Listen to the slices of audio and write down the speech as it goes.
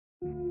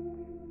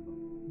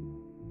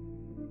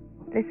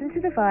Listen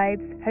to The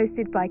Vibes,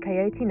 hosted by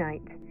Coyote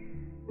Night.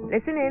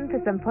 Listen in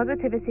for some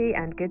positivity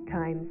and good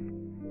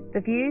times. The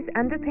views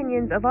and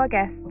opinions of our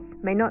guests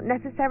may not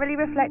necessarily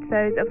reflect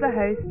those of the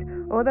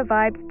host or the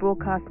Vibes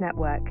Broadcast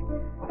Network.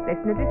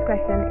 Listener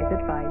discretion is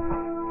advised.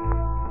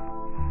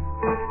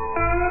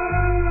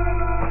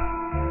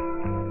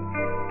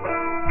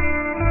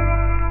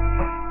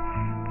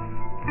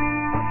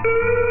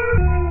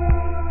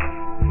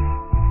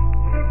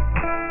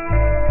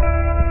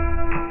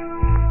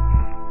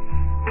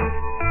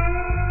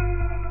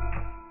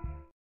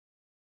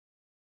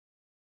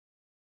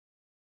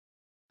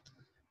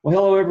 Well,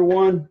 hello,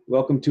 everyone.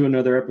 Welcome to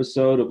another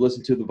episode of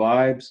Listen to the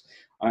Vibes.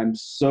 I'm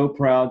so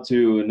proud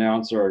to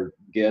announce our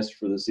guest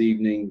for this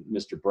evening,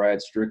 Mr. Brad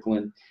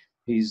Strickland.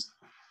 He's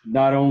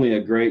not only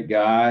a great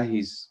guy,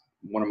 he's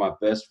one of my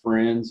best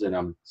friends, and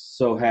I'm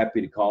so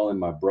happy to call him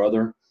my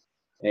brother.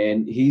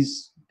 And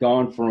he's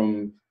gone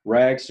from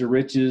rags to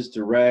riches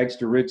to rags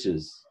to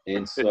riches.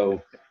 And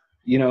so,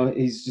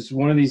 he's just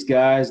one of these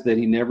guys that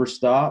he never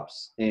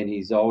stops, and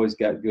he's always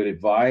got good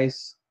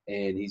advice.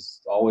 And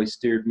he's always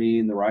steered me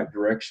in the right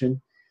direction.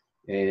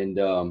 And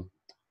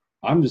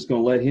I'm just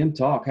going to let him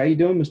talk. How you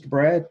doing, Mr.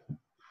 Brad?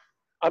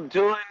 I'm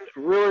doing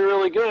really,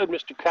 really good,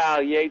 Mr.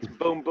 Kyle Yates,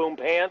 Boom Boom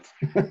Pants.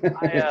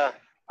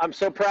 I'm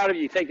so proud of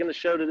you taking the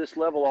show to this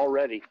level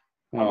already.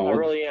 I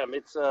really am.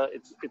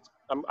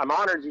 I'm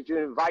honored that you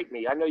invite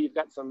me. I know you've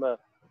got some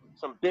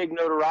big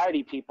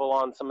notoriety people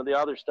on some of the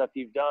other stuff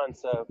you've done.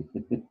 So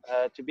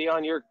to be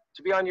on your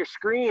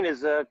screen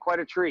is quite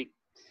a treat.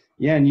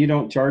 Yeah, and you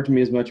don't charge me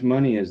as much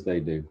money as they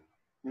do.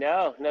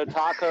 No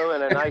taco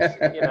and a nice,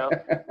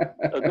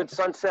 a good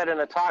sunset and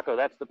a taco.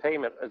 That's the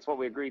payment. That's what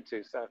we agreed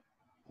to. So,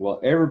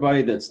 well,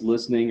 everybody that's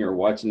listening or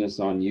watching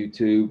us on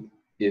YouTube,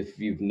 if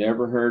you've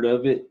never heard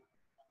of it,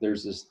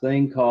 there's this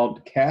thing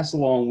called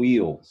Castle on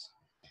Wheels.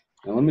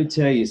 Now, let me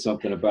tell you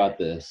something about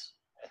this.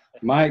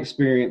 My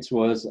experience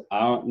was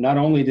not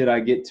only did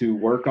I get to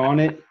work on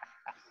it,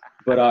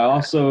 but I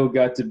also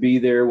got to be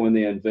there when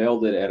they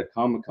unveiled it at a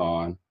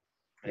Comic-Con.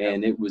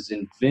 And it was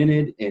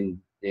invented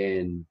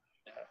and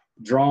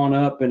drawn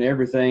up and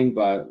everything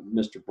by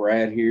Mr.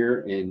 Brad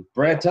here. And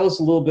Brad, tell us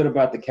a little bit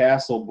about the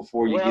castle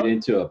before you get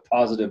into a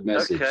positive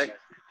message. Okay.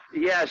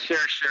 Yeah, sure.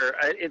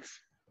 It's,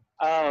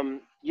 I'm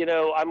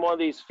one of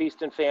these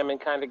feast and famine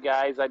kind of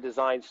guys. I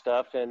design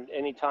stuff. And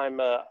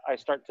anytime I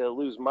start to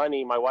lose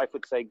money, my wife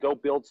would say, go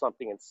build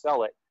something and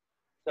sell it.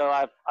 So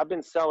I've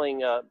been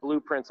selling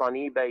blueprints on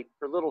eBay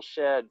for little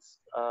sheds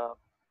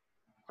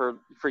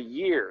for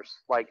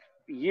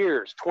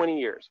years, 20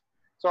 years.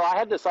 So I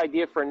had this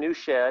idea for a new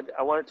shed.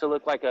 I wanted it to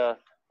look like a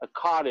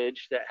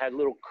cottage that had a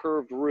little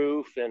curved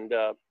roof. And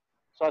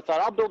so I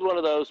thought I'll build one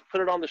of those,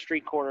 put it on the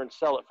street corner and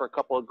sell it for a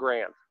couple of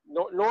grand.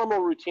 Normal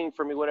routine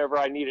for me whenever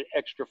I needed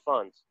extra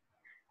funds.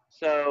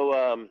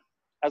 So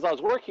as I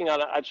was working on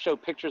it, I'd show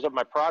pictures of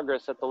my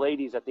progress at the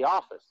ladies at the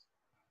office.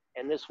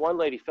 And this one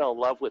lady fell in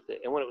love with it.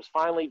 And when it was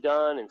finally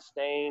done and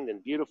stained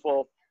and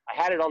beautiful, I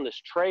had it on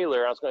this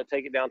trailer. I was going to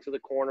take it down to the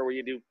corner where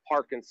you do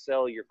park and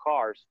sell your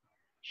cars.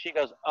 She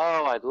goes,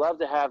 oh, I'd love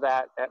to have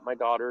that at my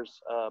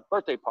daughter's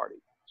birthday party.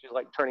 She's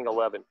like turning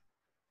 11.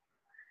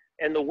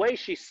 And the way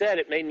she said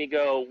it made me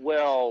go,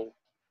 well,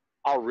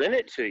 I'll rent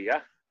it to you.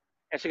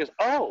 And she goes,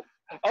 oh,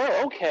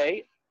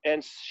 okay.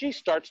 And she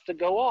starts to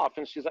go off.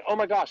 And she's like, oh,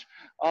 my gosh,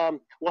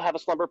 we'll have a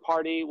slumber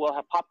party. We'll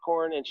have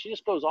popcorn. And she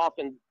just goes off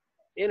and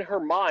in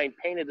her mind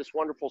painted this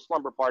wonderful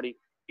slumber party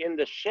in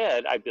the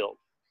shed I built.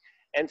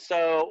 And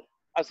so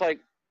I was like,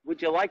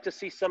 would you like to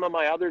see some of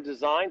my other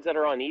designs that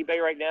are on eBay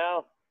right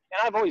now?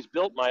 And I've always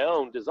built my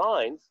own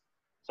designs.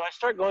 So I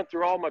start going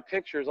through all my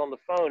pictures on the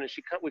phone, and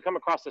we come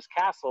across this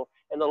castle,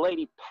 and the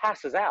lady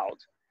passes out.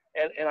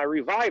 And I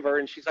revive her,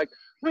 and she's like,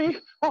 we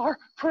are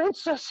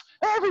princess.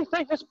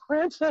 Everything is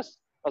princess.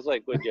 I was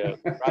like, would you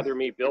rather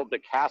me build the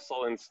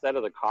castle instead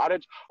of the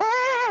cottage?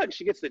 Ah! And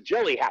she gets the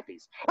jelly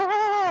happies.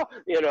 Ah!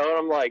 And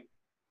I'm like,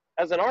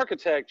 as an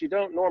architect, you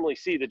don't normally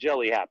see the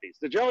jelly happies.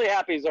 The jelly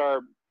happies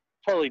are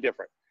totally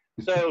different.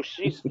 So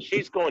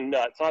she's going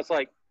nuts. So I was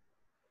like,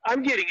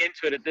 I'm getting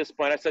into it at this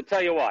point. I said,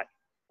 tell you what,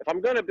 if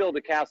I'm going to build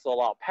a castle,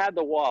 I'll pad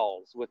the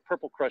walls with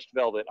purple crushed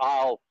velvet.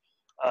 I'll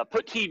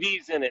put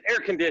TVs in it, air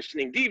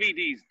conditioning,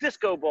 DVDs,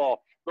 disco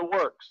ball, the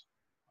works.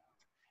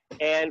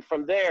 And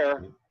from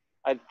there,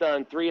 I've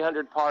done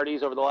 300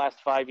 parties over the last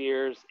 5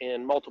 years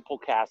in multiple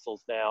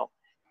castles now.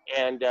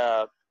 And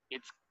that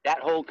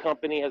whole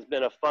company has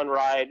been a fun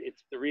ride.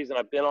 It's the reason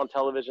I've been on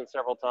television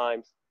several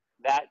times.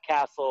 That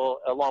castle,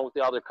 along with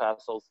the other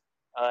castles,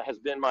 has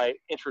been my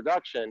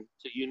introduction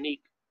to unique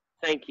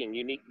thinking,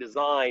 unique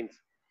designs,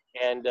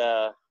 and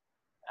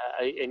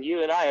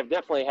you and I have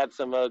definitely had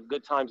some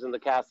good times in the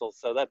castle.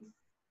 So that's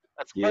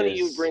funny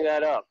you bring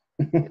that up.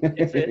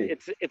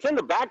 It's in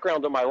the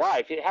background of my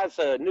life. We've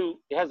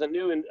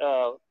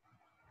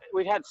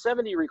had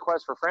 70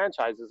 requests for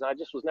franchises, and I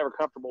just was never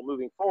comfortable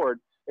moving forward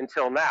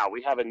until now.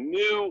 We have a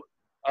new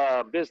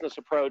business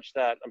approach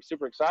that I'm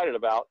super excited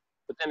about.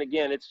 But then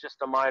again, it's just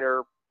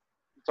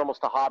it's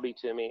almost a hobby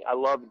to me. I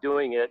love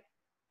doing it.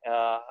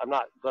 I'm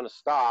not going to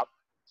stop.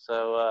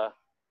 So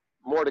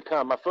more to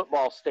come. My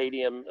football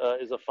stadium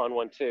is a fun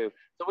one too.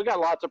 So we got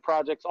lots of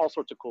projects, all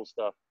sorts of cool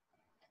stuff.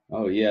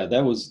 Oh yeah,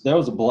 that was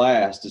a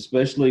blast,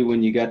 especially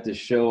when you got to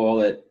show all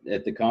that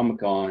at the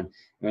Comic-Con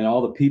and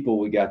all the people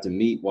we got to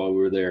meet while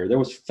we were there. There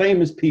was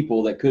famous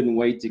people that couldn't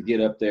wait to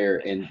get up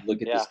there and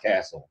look at this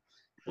castle.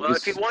 Well,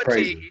 if you want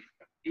to,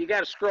 you got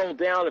to scroll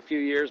down a few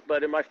years,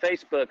 but in my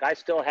Facebook, I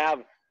still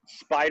have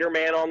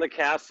Spider-Man on the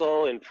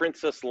castle and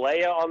Princess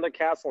Leia on the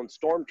castle and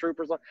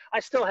Stormtroopers. I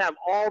still have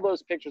all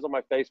those pictures on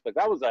my Facebook.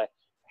 That was a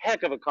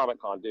heck of a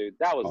Comic-Con, dude.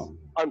 That was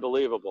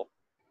unbelievable.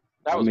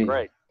 That was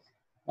great.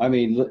 I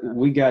mean,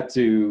 we got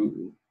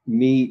to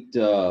meet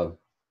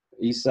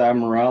Isai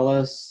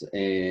Morales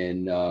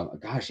and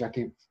gosh, I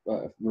can't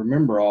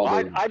remember all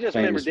the I just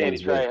remember Danny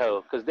ones,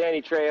 Trejo, because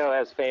Danny Trejo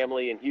has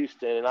family in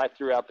Houston, and I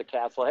threw out the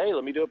castle. Hey,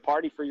 let me do a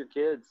party for your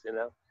kids, you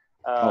know.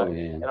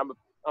 And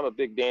I'm a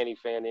big Danny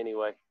fan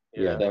anyway.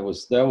 Yeah, that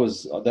was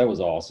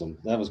awesome.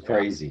 That was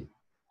crazy.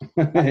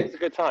 That was a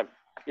good time.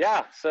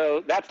 Yeah,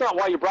 so that's not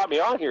why you brought me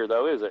on here,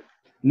 though, is it?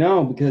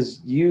 No,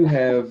 because you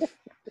have,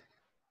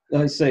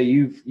 let's say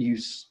you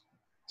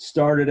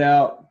started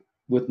out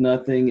with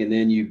nothing, and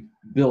then you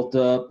built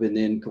up, and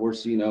then of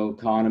course, you know,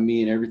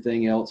 economy and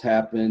everything else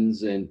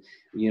happens, and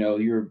you know,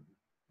 you're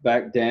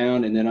back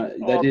down, and then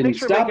that didn't stop you. Thanks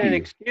for making an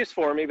excuse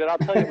for me, but I'll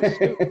tell you, it was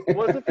stupid. It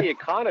wasn't the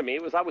economy.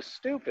 It was I was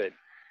stupid.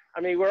 I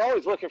mean, we're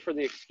always looking for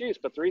the excuse,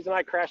 but the reason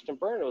I crashed and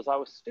burned was I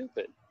was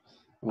stupid.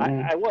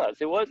 I was.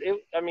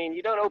 I mean,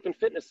 you don't open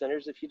fitness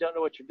centers if you don't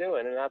know what you're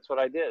doing, and that's what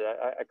I did.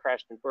 I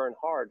crashed and burned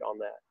hard on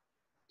that.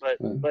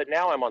 But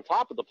now I'm on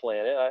top of the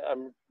planet.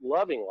 I'm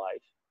loving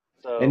life.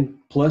 So. And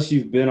plus,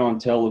 you've been on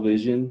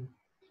television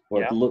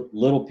with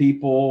Little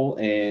People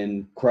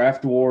and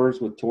Craft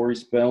Wars with Tori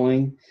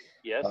Spelling.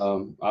 Yes.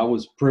 I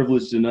was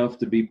privileged enough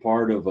to be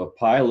part of a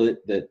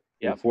pilot that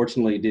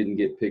unfortunately didn't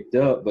get picked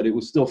up, but it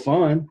was still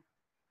fun.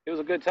 It was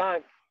a good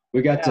time.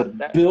 We got to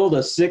build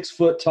a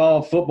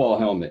 6-foot-tall football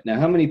helmet. Now,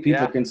 how many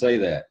people can say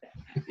that?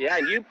 Yeah,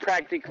 and you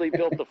practically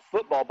built the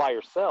football by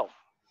yourself.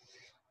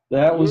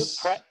 That was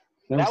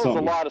a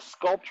lot of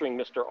sculpturing,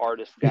 Mr.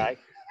 Artist guy.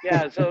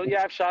 Yeah, so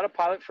I've shot a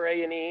pilot for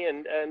A&E,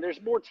 and there's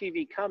more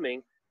TV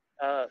coming,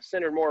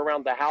 centered more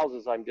around the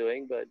houses I'm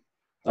doing. But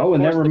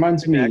and that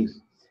reminds me,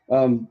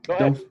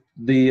 the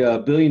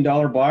 $1 billion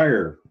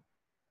buyer.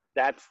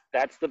 That's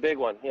the big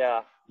one.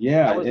 Yeah.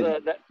 Yeah.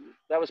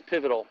 That was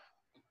pivotal.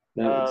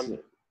 That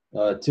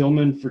was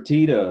Tillman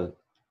Fertitta,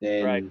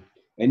 and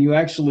you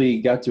actually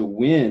got to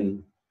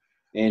win,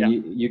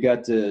 and you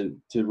got to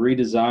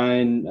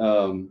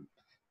redesign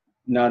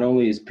not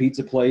only his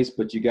pizza place,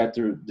 but you got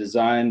to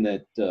design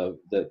that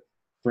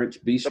French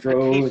bistro.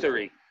 The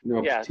patisserie.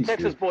 Patisserie.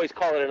 Texas boys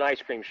call it an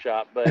ice cream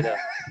shop, but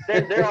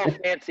they're all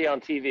fancy on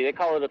TV. They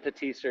call it a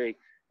patisserie.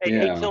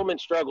 Hey, Tillman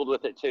struggled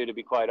with it too, to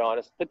be quite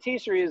honest.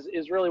 Patisserie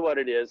is really what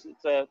it is.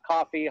 It's a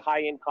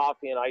high-end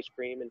coffee and ice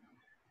cream, and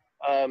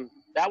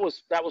that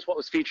was what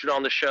was featured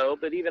on the show.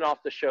 But even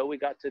off the show, we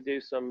got to do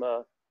some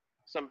down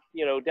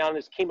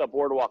this Kima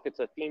Boardwalk. It's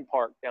a theme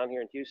park down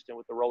here in Houston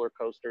with the roller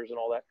coasters and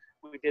all that.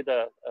 We did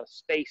a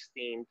space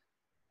themed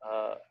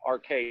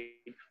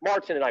arcade.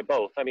 Martin and I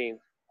both. I mean,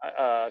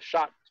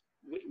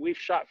 we've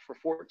shot for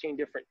 14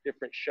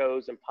 different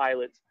shows and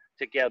pilots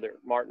together.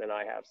 Martin and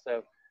I have.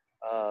 So,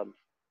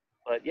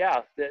 but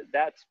yeah,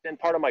 that's been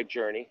part of my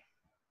journey.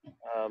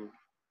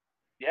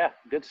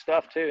 Good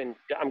stuff too, and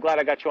I'm glad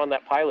I got you on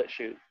that pilot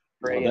shoot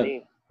for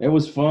A&E. It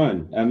was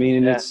fun. I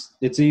mean,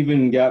 it's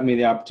even got me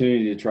the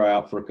opportunity to try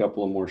out for a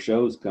couple of more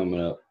shows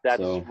coming up.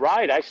 That's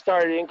right. I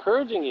started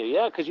encouraging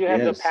you, because you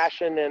have the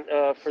passion and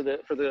for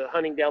the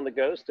hunting down the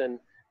ghost, and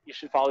you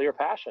should follow your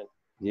passion.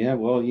 Yeah,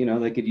 well,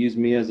 they could use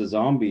me as a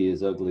zombie,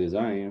 as ugly as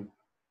I am.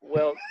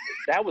 Well,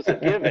 that was a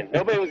given.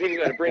 Nobody was even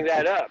going to bring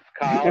that up,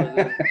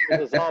 Kyle,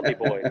 as a zombie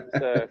boy.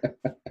 So,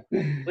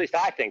 at least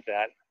I think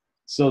that.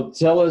 So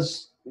tell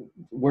us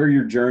where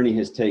your journey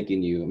has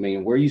taken you. I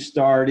mean, where you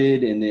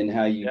started and then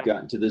how you've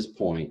gotten to this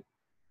point.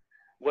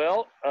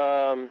 Well,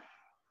 I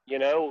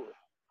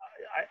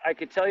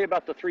could tell you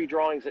about the 3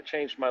 drawings that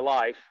changed my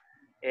life.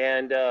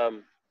 And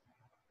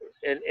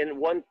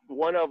one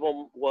of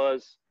them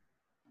was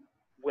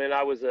when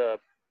I was a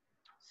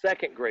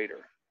 2nd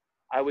grader.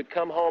 I would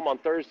come home on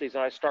Thursdays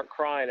and I'd start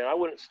crying, and I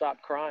wouldn't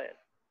stop crying.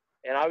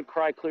 And I would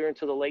cry clear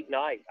into the late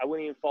night. I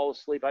wouldn't even fall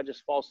asleep. I'd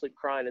just fall asleep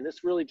crying. And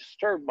this really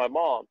disturbed my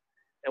mom.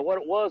 And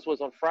what it was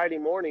on Friday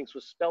mornings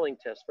was spelling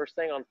tests. First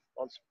thing on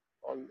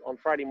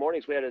Friday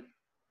mornings, we had to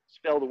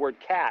spell the word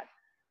cat.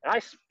 And I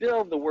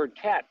spelled the word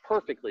cat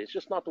perfectly. It's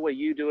just not the way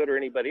you do it or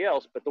anybody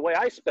else, but the way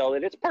I spell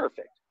it, it's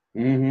perfect.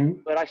 Mm-hmm.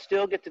 But I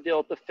still get to deal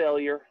with the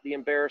failure, the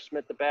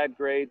embarrassment, the bad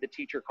grade, the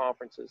teacher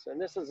conferences. And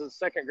this as a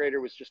 2nd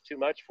grader was just too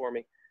much for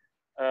me.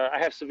 I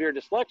have severe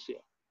dyslexia.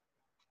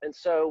 And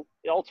so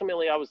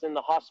ultimately I was in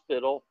the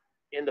hospital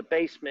in the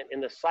basement in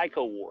the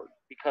psycho ward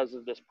because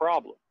of this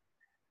problem.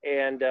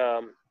 And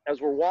as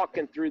we're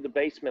walking through the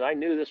basement, I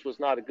knew this was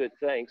not a good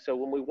thing. So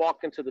when we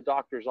walked into the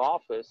doctor's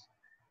office,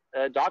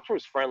 the doctor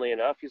was friendly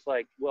enough. He's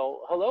like,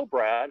 well, hello,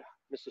 Brad,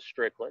 Mrs.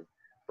 Strickland.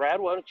 Brad,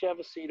 why don't you have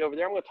a seat over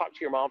there? I'm going to talk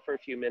to your mom for a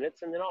few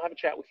minutes, and then I'll have a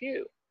chat with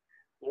you.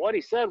 What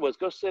he said was,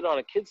 go sit on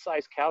a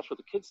kid-sized couch with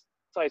a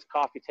kid-sized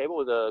coffee table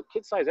with a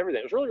kid-sized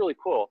everything. It was really, really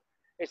cool.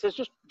 He says,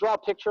 just draw a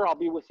picture. I'll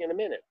be with you in a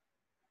minute.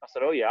 I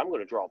said, oh, yeah, I'm going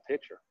to draw a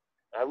picture.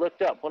 And I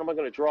looked up, what am I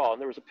going to draw? And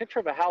there was a picture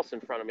of a house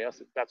in front of me. I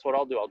said, that's what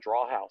I'll do. I'll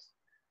draw a house.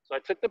 So I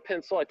took the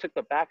pencil. I took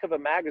the back of a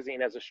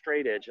magazine as a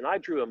straight edge, and I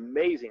drew an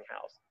amazing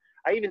house.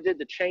 I even did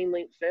the chain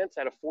link fence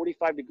at a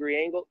 45-degree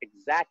angle,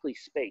 exactly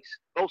spaced,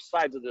 both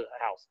sides of the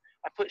house.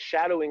 I put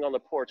shadowing on the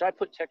porch. I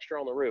put texture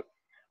on the roof.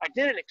 I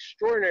did an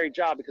extraordinary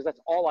job because that's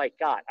all I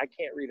got. I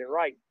can't read and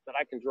write, but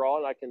I can draw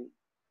and I can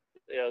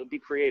be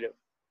creative.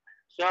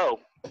 So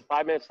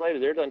 5 minutes later,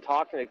 they're done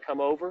talking. They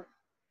come over.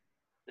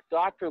 The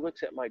doctor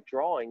looks at my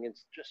drawing and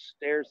just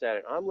stares at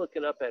it. I'm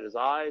looking up at his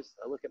eyes.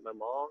 I look at my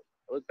mom.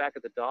 I look back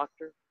at the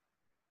doctor.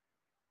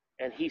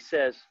 And he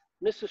says,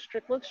 Mrs.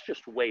 Strickland, let's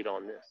just wait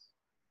on this.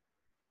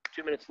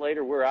 2 minutes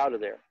later, we're out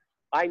of there.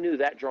 I knew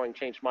that drawing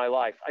changed my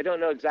life. I don't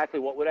know exactly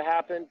what would have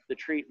happened, the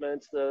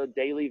treatments, the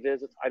daily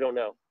visits, I don't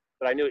know.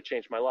 But I knew it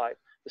changed my life.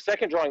 The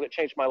second drawing that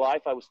changed my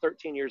life, I was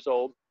 13 years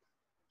old,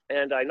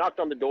 and I knocked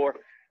on the door.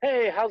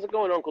 Hey, how's it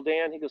going, Uncle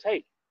Dan? He goes,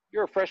 hey,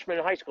 you're a freshman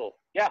in high school.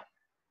 Yeah.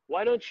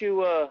 Why don't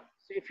you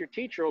see if your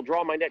teacher will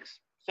draw my next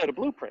set of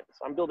blueprints?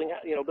 I'm building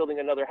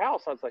another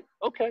house. I was like,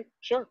 okay,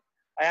 sure.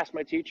 I asked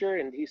my teacher,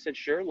 and he said,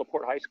 sure,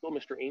 LaPorte High School,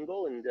 Mr.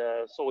 Engel. And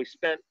so we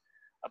spent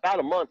about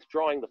a month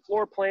drawing the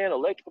floor plan,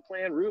 electrical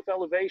plan, roof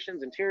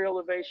elevations, interior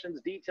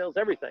elevations, details,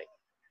 everything.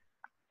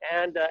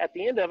 And at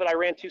the end of it, I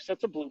ran 2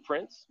 sets of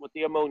blueprints with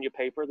the ammonia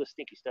paper, the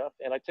stinky stuff,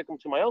 and I took them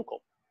to my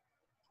uncle.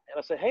 And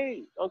I said,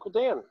 hey, Uncle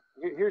Dan,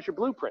 here's your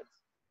blueprints.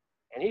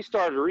 And he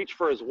started to reach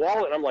for his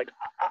wallet, and I'm like,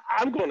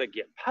 I'm going to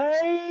get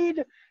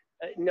paid.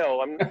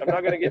 No, I'm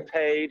not going to get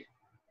paid.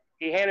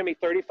 He handed me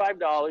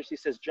 $35. He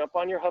says, jump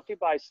on your Huffy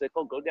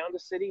bicycle, go down to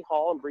City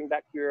Hall, and bring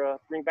back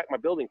my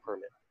building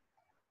permit.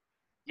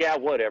 Yeah,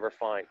 whatever,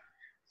 fine.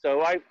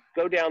 So I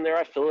go down there,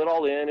 I fill it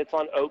all in. It's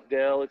on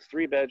Oakdale. It's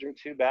 3-bedroom,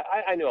 2-bath.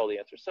 I knew all the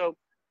answers. So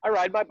I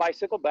ride my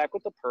bicycle back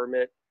with the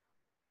permit.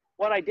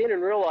 What I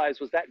didn't realize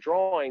was that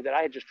drawing that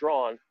I had just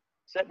drawn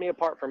set me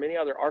apart from any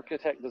other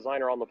architect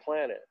designer on the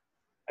planet.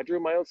 I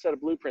drew my own set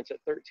of blueprints at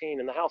 13,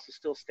 and the house is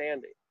still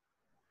standing.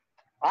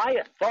 I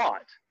had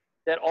thought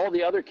that all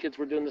the other kids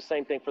were doing the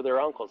same thing for their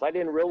uncles. I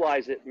didn't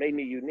realize it made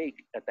me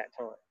unique at that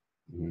time.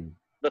 Mm-hmm.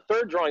 The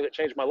third drawing that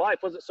changed my life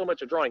wasn't so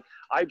much a drawing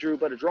I drew,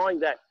 but a drawing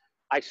that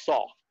I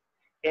saw.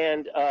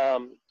 And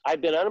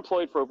I've been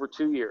unemployed for over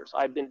 2 years.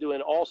 I've been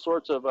doing all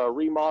sorts of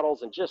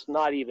remodels and just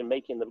not even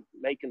making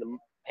the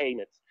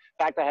payments.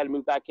 In fact, I had to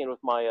move back in with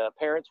my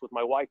parents, with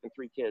my wife and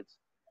 3 kids.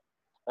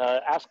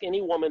 Ask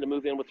any woman to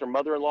move in with her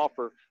mother-in-law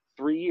for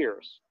 3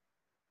 years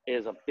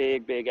is a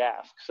big, big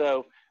ask.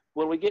 So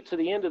when we get to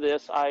the end of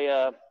this,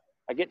 I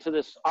get to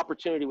this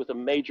opportunity with a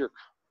major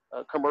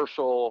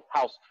commercial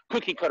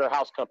cookie cutter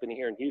house company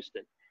here in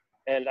Houston.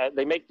 And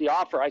they make the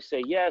offer. I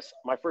say, yes,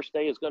 my first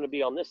day is going to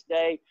be on this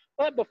day.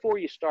 But before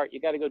you start, you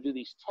got to go do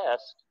these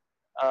tests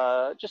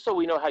just so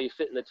we know how you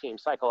fit in the team,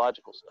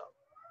 psychological stuff.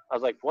 I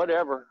was like,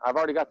 whatever. I've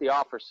already got the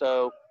offer.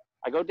 So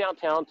I go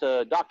downtown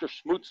to Dr.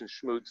 Schmutz and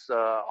Schmutz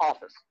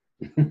office.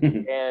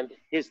 And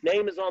his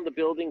name is on the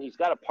building. He's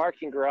got a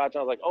parking garage. I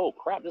was like, oh,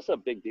 crap, this is a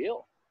big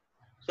deal.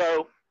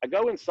 So I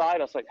go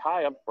inside. I was like,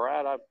 hi, I'm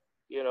Brad. I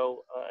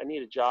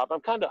need a job.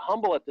 I'm kind of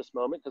humble at this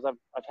moment because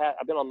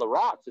I've been on the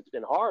rocks. It's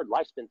been hard.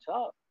 Life's been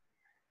tough.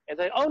 And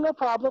they, oh, no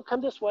problem.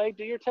 Come this way.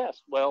 Do your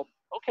test. Well,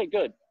 okay,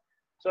 good.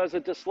 So as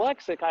a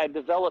dyslexic, I had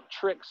developed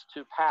tricks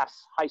to pass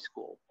high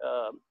school.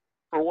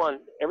 For one,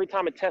 every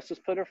time a test is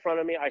put in front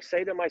of me, I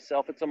say to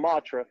myself, it's a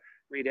mantra,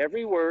 read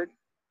every word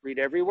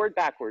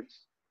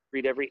backwards,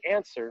 read every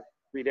answer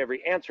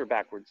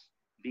backwards,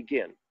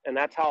 begin. And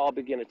that's how I'll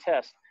begin a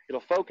test.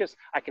 It'll focus.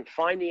 I can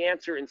find the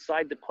answer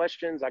inside the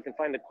questions. I can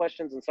find the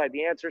questions inside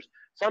the answers.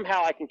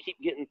 Somehow I can keep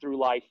getting through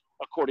life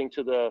according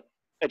to the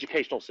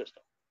educational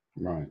system.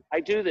 Right. I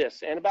do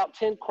this, and about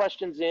 10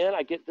 questions in,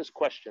 I get this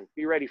question.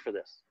 Be ready for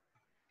this.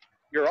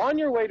 You're on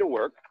your way to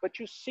work, but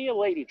you see a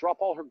lady drop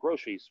all her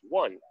groceries.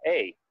 1,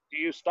 A, do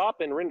you stop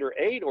and render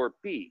aid, or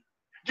B,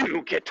 do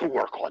you get to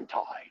work on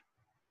time?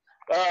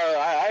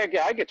 I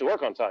get to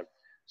work on time.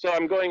 So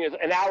I'm going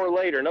an hour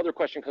later, another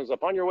question comes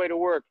up. On your way to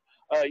work,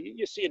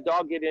 you see a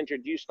dog get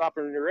injured. Do you stop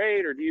and render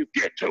aid, or do you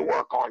get to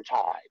work on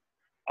time?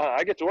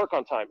 I get to work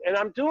on time. And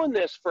I'm doing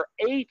this for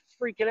 8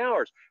 freaking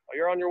hours.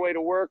 You're on your way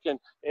to work, and,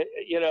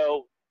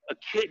 a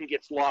kitten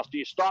gets lost. Do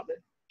you stop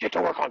it? Get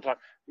to work on time.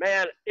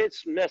 Man,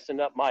 it's messing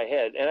up my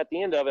head. And at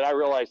the end of it, I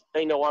realized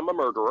they know I'm a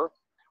murderer.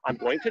 I'm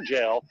going to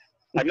jail.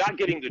 I'm not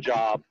getting the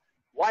job.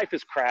 Life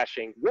is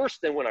crashing, worse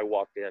than when I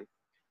walked in.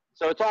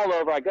 So it's all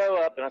over. I go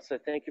up, and I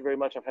said, thank you very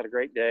much. I've had a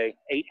great day.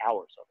 8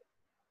 hours of it.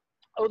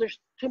 Oh, there's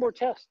 2 more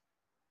tests.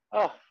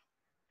 Oh,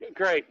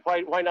 great.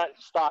 Why not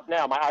stop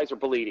now? My eyes are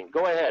bleeding.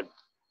 Go ahead.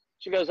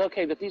 She goes,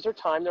 okay, but these are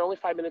timed. They're only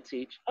 5 minutes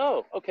each.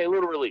 Oh, okay, a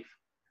little relief.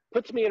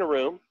 Puts me in a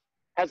room,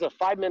 has a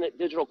 5-minute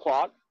digital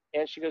clock,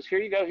 and she goes, here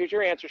you go. Here's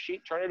your answer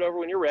sheet. Turn it over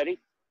when you're ready.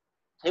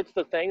 Hits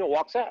the thing and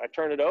walks out. I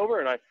turn it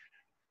over, and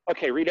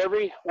okay, read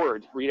every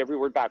word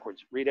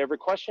backwards. Read every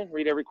question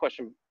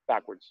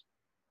backwards.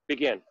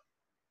 Begin.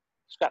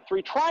 It's got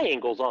 3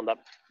 triangles on the,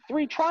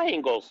 3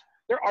 triangles.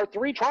 There are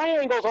 3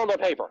 triangles on the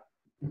paper.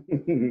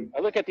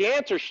 I look at the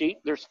answer sheet.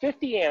 There's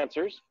 50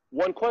 answers.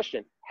 1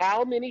 question.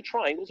 How many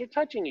triangles are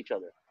touching each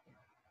other?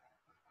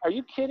 Are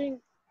you kidding?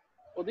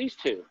 Well, these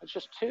 2. It's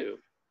just 2.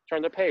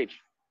 Turn the page.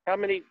 How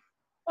many?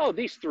 Oh,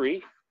 these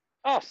 3.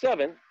 Oh,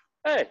 7.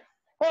 Hey,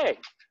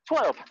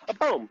 12. A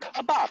boom,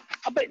 a bop,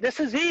 a bit. This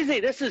is easy.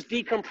 This is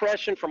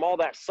decompression from all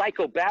that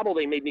psychobabble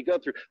they made me go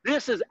through.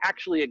 This is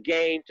actually a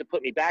game to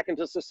put me back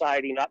into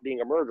society, not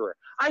being a murderer.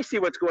 I see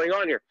what's going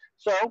on here.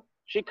 So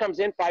she comes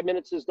in, 5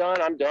 minutes is done.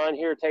 I'm done.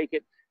 Here, take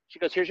it. She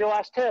goes, here's your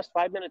last test,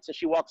 5 minutes. And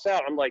she walks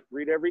out. I'm like,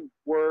 read every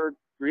word,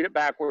 read it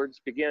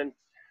backwards, begin.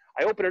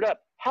 I open it up.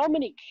 How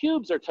many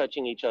cubes are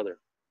touching each other?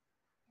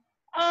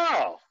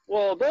 Oh,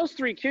 well, those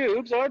 3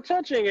 cubes are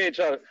touching each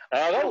other.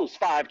 Those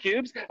 5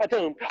 cubes, a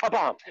boom, a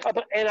bomb,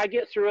 and I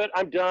get through it.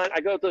 I'm done.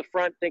 I go to the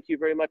front. Thank you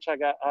very much. I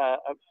got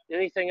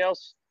anything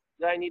else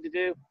that I need to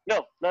do?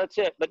 No, that's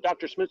it. But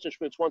Dr. Smoots and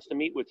Schmoots wants to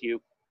meet with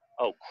you.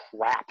 Oh,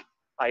 crap.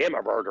 I am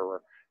a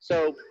murderer.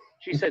 So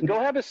she said, go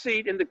have a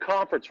seat in the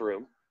conference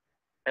room.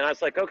 And I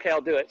was like, okay,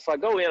 I'll do it. So I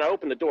go in, I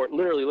open the door. It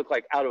literally looked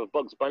like out of a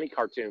Bugs Bunny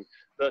cartoon.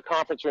 The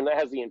conference room that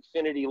has the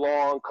infinity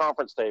long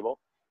conference table.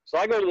 So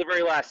I go to the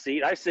very last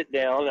seat. I sit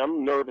down. And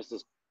I'm nervous.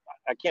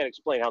 I can't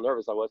explain how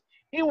nervous I was.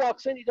 He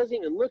walks in. He doesn't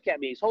even look at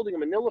me. He's holding a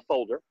manila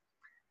folder.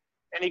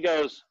 And he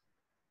goes,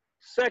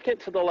 2nd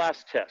to the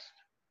last test.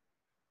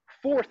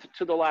 4th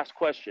to the last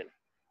question.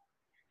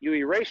 You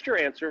erased your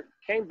answer,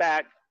 came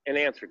back, and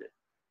answered it.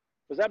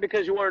 Was that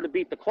because you wanted to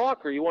beat the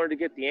clock or you wanted to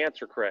get the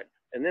answer correct?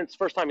 And then it's the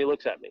first time he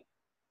looks at me.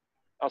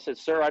 I said,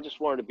 sir, I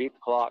just wanted to beat the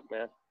clock,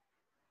 man.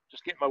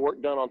 Just getting my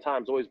work done on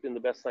time has always been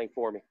the best thing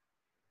for me.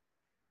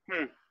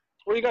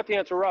 Well, you got the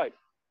answer right.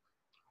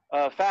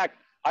 In fact,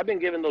 I've been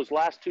given those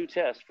last 2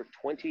 tests for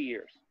 20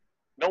 years.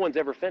 No one's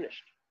ever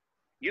finished.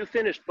 You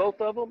finished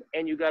both of them,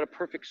 and you got a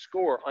perfect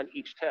score on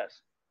each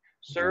test.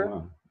 Sir,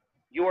 wow.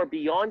 You are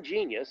beyond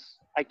genius.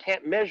 I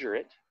can't measure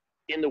it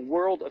in the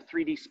world of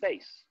 3D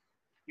space.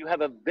 You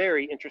have a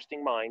very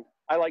interesting mind.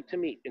 I like to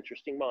meet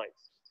interesting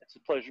minds. It's a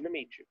pleasure to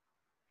meet you.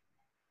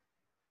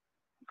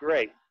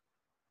 Great.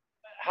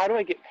 How do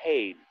I get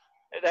paid?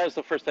 That was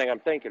the first thing I'm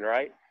thinking,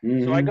 right?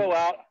 Mm-hmm. So I go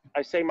out,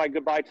 I say my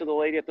goodbye to the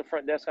lady at the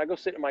front desk. I go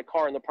sit in my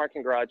car in the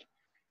parking garage,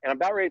 and I'm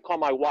about ready to call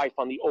my wife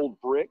on the old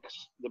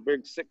bricks, the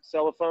big 6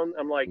 cell phone.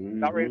 I'm like,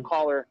 about ready to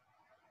call her,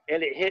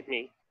 and it hit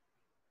me.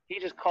 He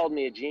just called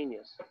me a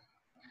genius.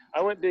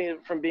 I went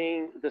from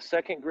being the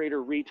 2nd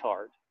grader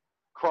retard,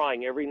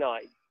 crying every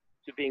night,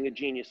 to being a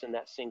genius in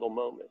that single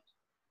moment.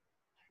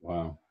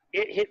 Wow.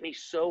 It hit me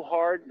so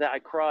hard that I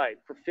cried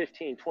for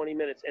 15, 20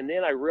 minutes, and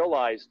then I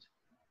realized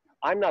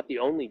I'm not the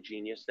only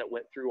genius that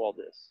went through all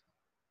this.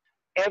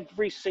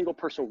 Every single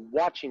person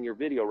watching your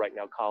video right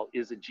now, Kyle,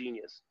 is a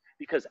genius,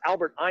 because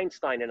Albert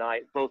Einstein and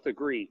I both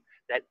agree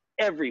that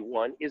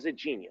everyone is a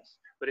genius.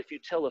 But if you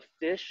tell a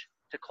fish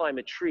to climb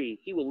a tree,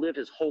 he will live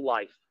his whole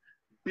life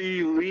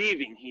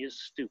believing he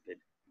is stupid.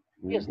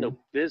 He has no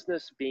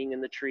business being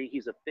in the tree.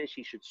 He's a fish.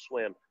 He should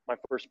swim. My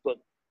first book,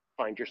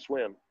 Find Your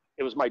Swim.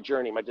 It was my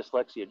journey, my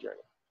dyslexia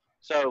journey.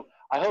 So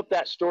I hope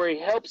that story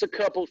helps a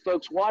couple of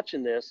folks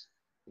watching this.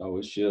 Oh,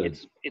 it should.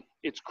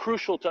 It's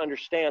crucial to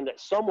understand that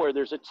somewhere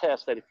there's a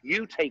test that if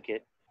you take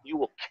it, you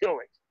will kill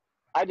it.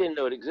 I didn't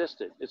know it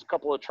existed. It's a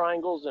couple of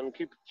triangles and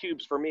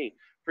cubes for me.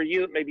 For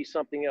you, it may be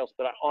something else,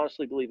 but I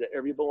honestly believe that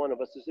every one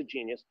of us is a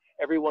genius.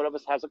 Every one of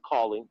us has a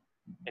calling.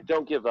 And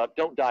don't give up.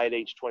 Don't die at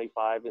age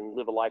 25 and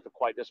live a life of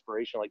quiet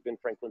desperation like Ben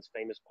Franklin's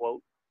famous quote.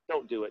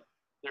 Don't do it.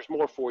 There's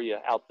more for you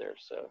out there.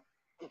 So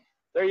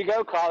there you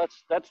go, Kyle.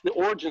 That's the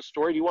origin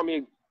story. Do you want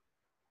me to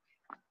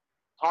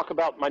talk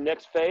about my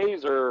next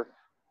phase or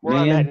where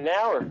I'm at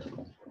now? Or?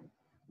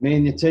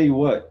 Man, I tell you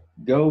what,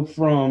 go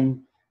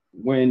from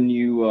when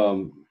you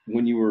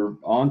were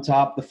on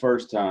top the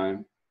first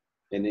time,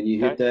 and then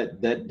you hit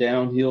that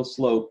downhill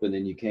slope, and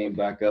then you came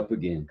back up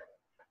again.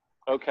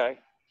 Okay.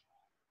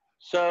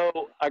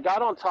 So I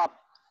got on top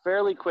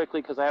fairly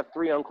quickly because I have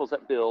 3 uncles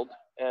that build,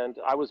 and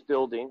I was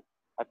building.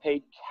 I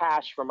paid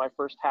cash for my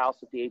first house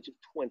at the age of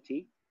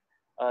 20.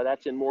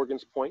 That's in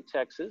Morgan's Point,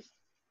 Texas.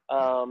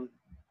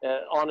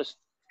 Honest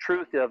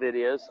truth of it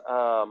is,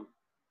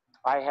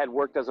 I had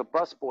worked as a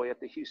busboy at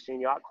the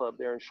Houston Yacht Club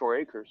there in Shore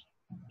Acres,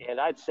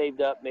 and I'd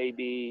saved up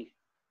maybe,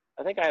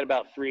 I think I had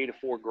about $3 to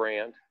 $4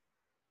 grand,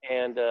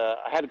 and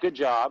I had a good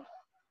job.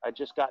 I'd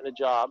just gotten a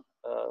job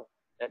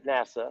at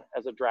NASA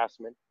as a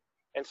draftsman.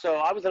 And so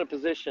I was in a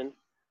position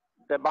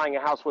that buying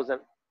a house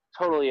wasn't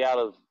totally out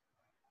of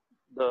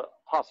the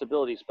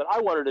possibilities, but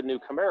I wanted a new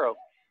Camaro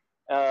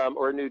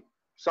or a new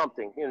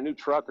something, a new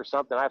truck or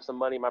something. I have some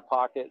money in my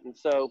pocket. And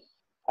so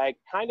I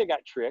kind of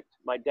got tricked.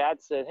 My dad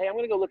said, hey, I'm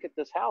going to go look at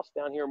this house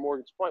down here in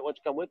Morgan's Point. Why don't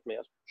you come with me? I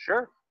said,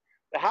 sure.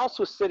 The house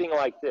was sitting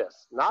like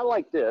this, not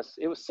like this.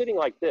 It was sitting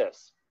like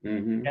this.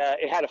 Mm-hmm.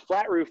 It had a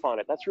flat roof on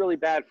it. That's really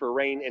bad for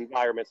rain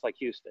environments like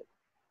Houston.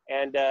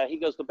 And he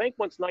goes, the bank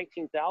wants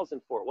 $19,000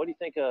 for it. What do you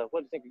think a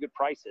good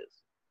price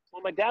is?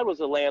 Well, my dad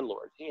was a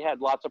landlord. He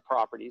had lots of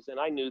properties, and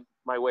I knew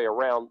my way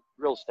around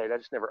real estate. I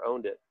just never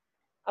owned it.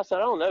 I said,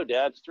 I don't know,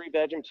 Dad. It's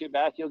 3-bedroom,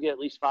 2-bath. You'll get at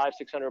least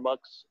 $500-600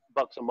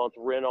 bucks a month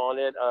rent on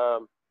it. I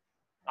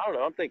don't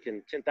know. I'm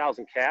thinking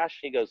 10,000 cash.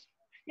 He goes,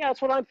 yeah,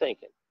 that's what I'm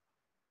thinking.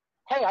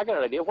 Hey, I got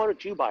an idea. Why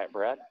don't you buy it,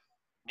 Brad?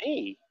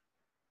 Me?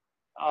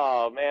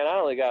 Oh man, I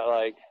only got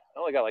like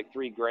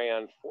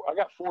 $3,000. I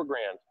got $4,000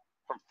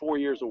 from 4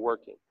 years of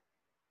working.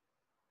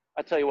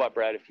 I tell you what,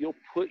 Brad, if you'll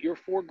put your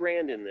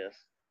 $4,000 in this,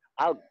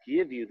 I'll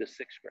give you the $6,000.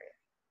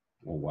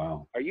 Oh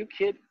wow. Are you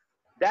kidding?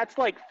 That's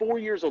like 4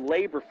 years of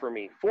labor for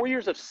me. 4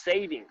 years of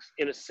savings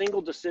in a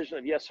single decision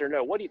of yes or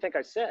no. What do you think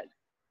I said?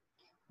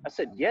 I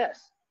said yes.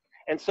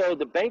 And so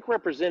the bank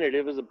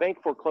representative is a bank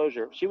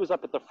foreclosure. She was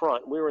up at the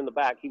front. We were in the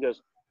back. He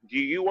goes, do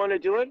you want to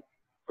do it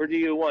or do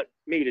you want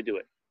me to do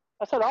it?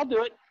 I said, I'll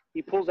do it.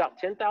 He pulls out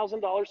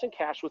 $10,000 in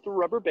cash with a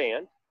rubber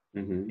band.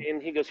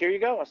 And he goes, here you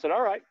go. I said,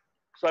 all right.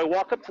 So I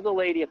walk up to the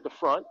lady at the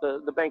front,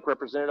 the bank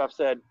representative. I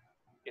said,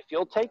 if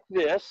you'll take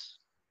this,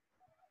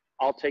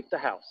 I'll take the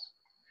house.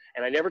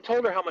 And I never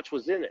told her how much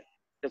was in it.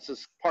 This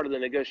is part of the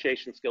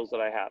negotiation skills that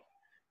I have.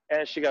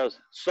 And she goes,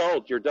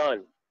 sold, you're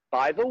done.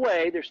 By the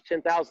way, there's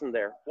 10,000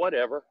 there.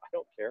 Whatever, I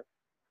don't care.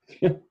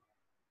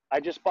 I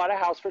just bought a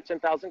house for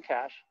 10,000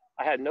 cash.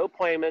 I had no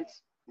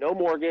payments, no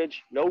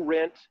mortgage, no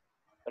rent,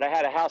 but I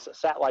had a house that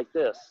sat like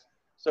this.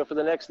 So for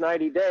the next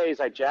 90 days,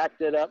 I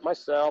jacked it up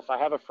myself. I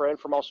have a friend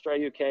from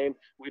Australia who came.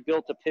 We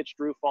built a pitched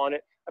roof on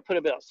it. I put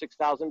about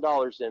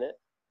 $6,000 in it.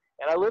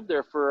 And I lived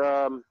there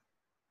for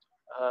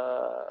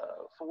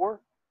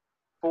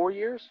 4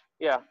 years.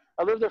 Yeah,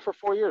 I lived there for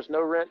 4 years,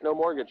 no rent, no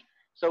mortgage.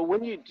 So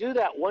when you do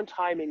that one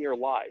time in your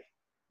life,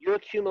 you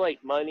accumulate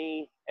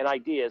money and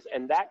ideas,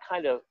 and that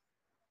kind of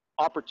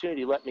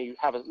opportunity let me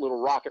have a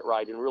little rocket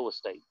ride in real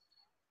estate.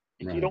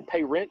 If you don't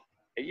pay rent,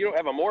 and you don't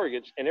have a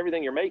mortgage, and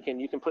everything you're making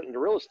you can put into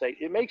real estate,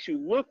 it makes you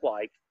look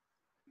like,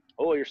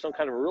 oh, you're some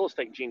kind of a real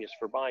estate genius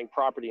for buying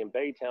property in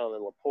Baytown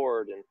and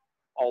LaPorte and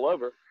all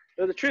over.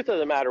 But the truth of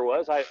the matter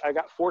was I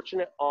got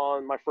fortunate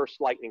on my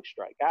first lightning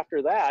strike.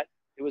 After that,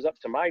 it was up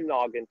to my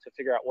noggin to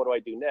figure out what do I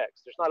do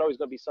next. There's not always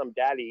going to be some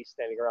daddy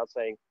standing around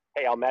saying,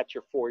 hey, I'll match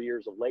your 4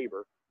 years of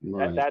labor.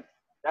 Right.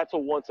 That's a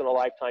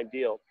once-in-a-lifetime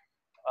deal.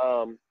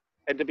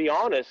 And to be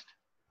honest,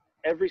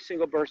 every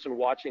single person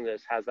watching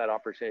this has that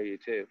opportunity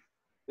too.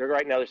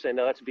 Right now they're saying,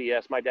 no, that's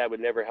BS. My dad would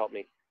never help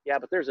me. Yeah,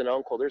 but there's an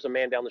uncle. There's a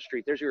man down the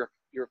street. There's your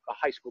a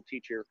high school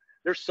teacher.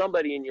 There's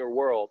somebody in your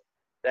world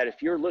that if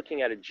you're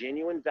looking at a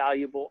genuine,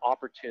 valuable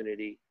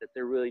opportunity, that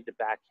they're willing to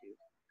back you.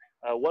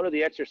 One of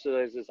the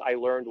exercises I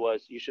learned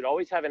was you should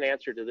always have an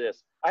answer to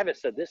this. I haven't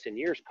said this in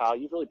years, Kyle.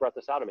 You've really brought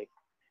this out of me.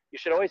 You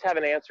should always have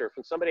an answer.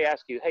 When somebody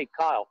asks you, hey,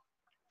 Kyle,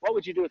 what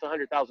would you do with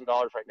 $100,000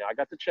 right now? I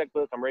got the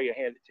checkbook. I'm ready to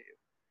hand it to you.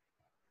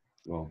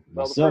 Well,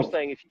 the first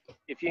thing,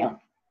 if you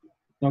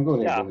no,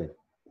 go ahead. Go ahead.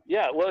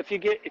 Yeah, well, if you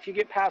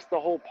get past the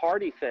whole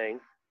party thing,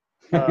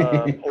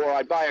 or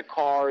I buy a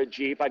car, a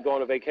Jeep, I go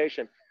on a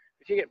vacation.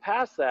 If you get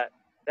past that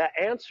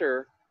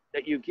answer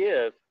that you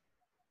give,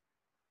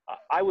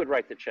 I would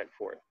write the check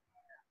for it.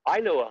 I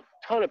know a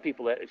ton of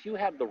people that if you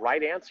have the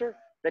right answer,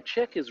 that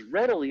check is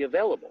readily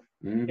available.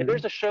 And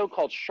there's a show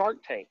called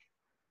Shark Tank.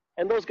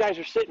 And those guys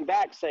are sitting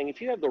back saying,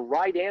 if you have the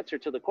right answer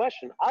to the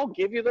question, I'll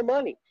give you the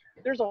money.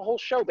 There's a whole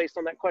show based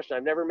on that question.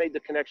 I've never made the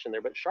connection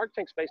there, but Shark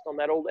Tank's based on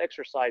that old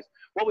exercise.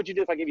 What would you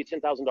do if I give you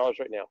 $10,000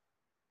 right now?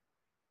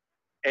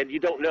 And you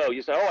don't know.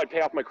 You say, oh, I'd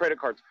pay off my credit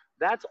cards.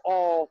 That's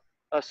all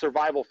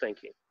survival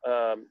thinking,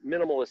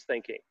 minimalist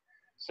thinking.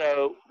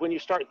 So when you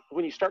start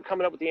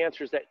coming up with the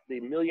answers that the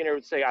millionaire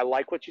would say, I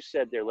like what you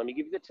said there. Let me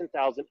give you the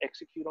 10,000,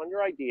 execute on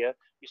your idea.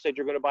 You said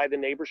you're going to buy the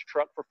neighbor's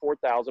truck for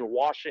 4,000,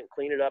 wash it and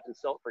clean it up and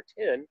sell it for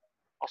 10.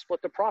 I'll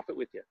split the profit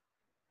with you.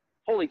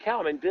 Holy cow,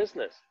 I'm in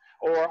business.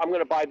 Or I'm going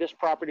to buy this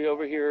property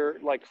over here,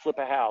 like flip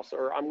a house.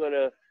 Or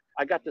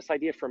I got this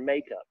idea for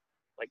makeup,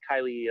 like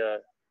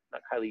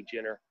not Kylie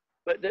Jenner.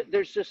 But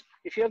there's just,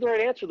 if you have the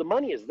right answer, the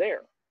money is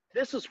there.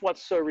 This is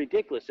what's so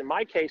ridiculous. In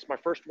my case, my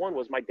first one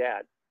was my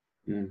dad.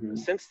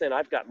 Since then,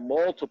 I've got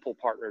multiple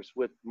partners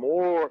with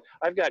more.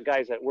 I've got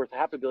guys that are worth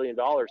 $500 million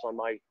on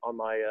my.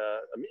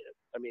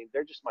 I mean,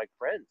 they're just my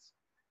friends.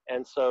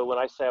 And so when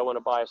I say I want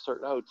to buy a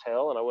certain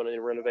hotel and I want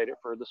to renovate it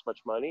for this much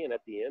money, and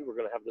at the end we're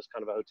going to have this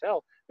kind of a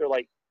hotel, they're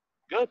like,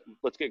 "Good,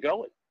 let's get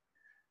going."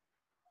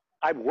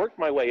 I've worked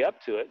my way up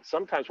to it.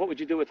 Sometimes, what would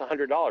you do with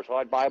 $100? Well,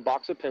 I'd buy a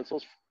box of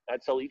pencils.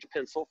 I'd sell each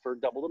pencil for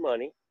double the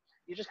money.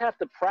 You just have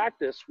to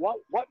practice. What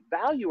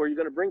value are you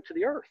going to bring to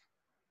the earth?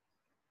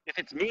 If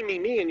it's me,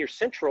 and you're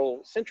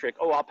centric,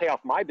 oh, I'll pay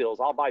off my bills.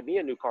 I'll buy me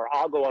a new car.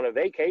 I'll go on a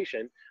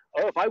vacation.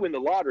 Oh, if I win the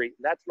lottery,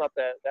 that's not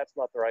the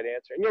right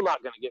answer. And you're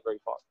not going to get very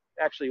far.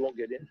 Actually, you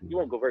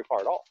won't go very far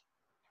at all.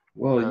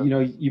 Well,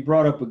 you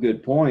brought up a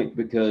good point,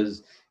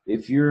 because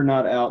if you're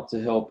not out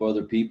to help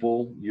other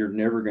people, you're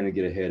never going to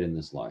get ahead in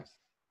this life.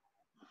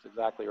 That's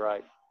exactly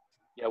right.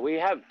 Yeah, we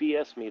have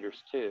BS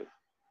meters too.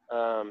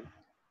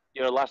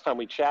 Last time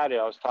we chatted,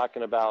 I was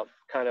talking about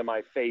kind of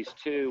my phase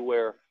 2,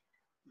 where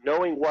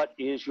knowing what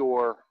is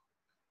your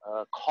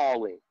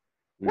calling,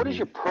 what is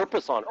your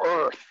purpose on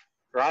earth,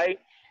 right?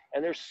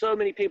 And there's so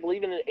many people,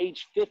 even at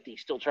age 50,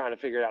 still trying to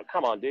figure it out.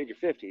 Come on, dude, you're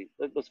 50.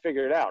 Let's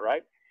figure it out,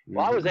 right?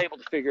 Well, I was able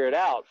to figure it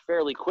out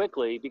fairly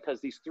quickly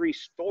because these three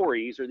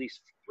stories or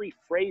these three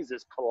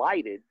phrases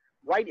collided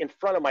right in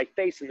front of my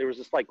face, and there was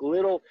this like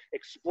little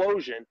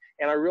explosion,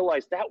 and I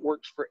realized that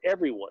works for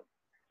everyone.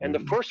 And the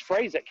first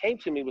phrase that came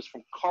to me was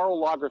from Karl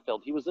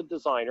Lagerfeld. He was a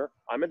designer.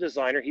 I'm a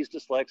designer. He's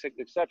dyslexic,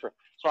 etc.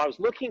 So I was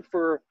looking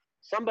for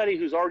somebody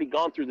who's already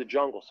gone through the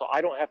jungle, so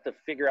I don't have to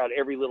figure out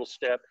every little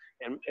step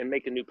and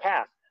make a new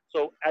path.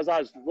 So as I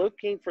was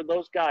looking for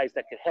those guys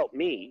that could help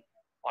me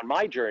on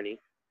my journey,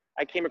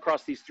 I came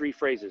across these three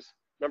phrases.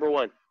 Number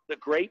one, the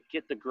great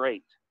get the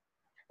great.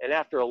 And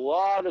after a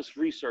lot of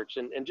research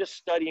and just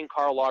studying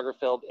Karl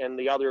Lagerfeld and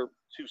the other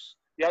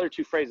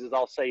two phrases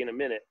I'll say in a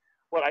minute,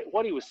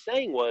 what he was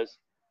saying was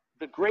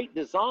the great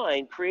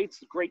design creates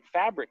the great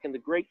fabric, and the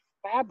great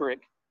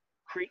fabric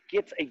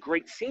gets a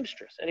great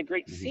seamstress, and a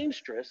great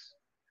seamstress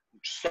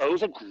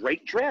sews a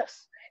great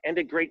dress, and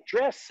a great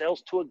dress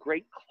sells to a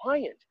great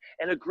client,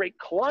 and a great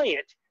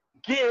client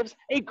gives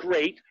a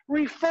great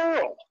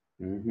referral.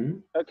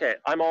 Okay,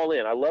 I'm all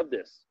in. I love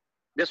this.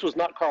 This was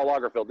not Karl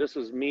Lagerfeld. This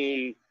was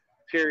me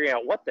figuring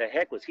out what the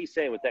heck was he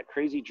saying with that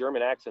crazy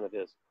German accent of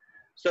his.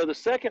 So the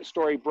second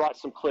story brought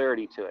some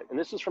clarity to it, and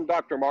this is from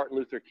Dr. Martin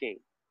Luther King.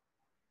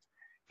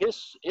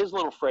 His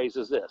little phrase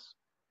is this: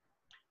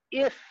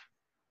 if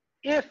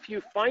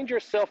you find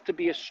yourself to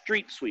be a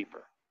street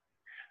sweeper,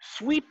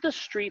 sweep the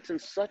streets in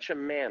such a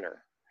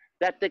manner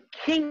that the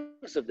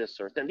kings of this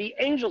earth and the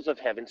angels of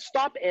heaven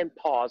stop and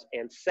pause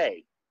and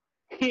say,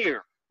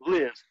 here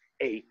lives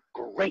a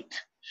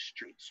great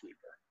street sweeper.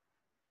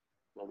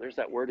 Well, there's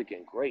that word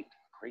again, great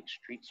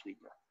street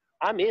sweeper.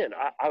 I'm in.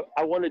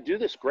 I want to do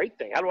this great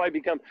thing. How do I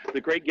become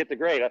the great get the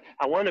great?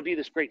 I want to be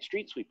this great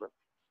street sweeper.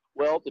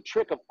 Well, the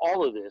trick of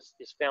all of this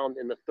is found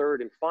in the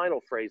third and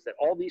final phrase, that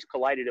all these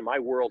collided in my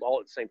world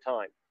all at the same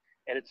time.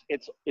 And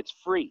it's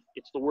free.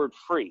 It's the word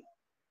free.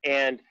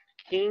 And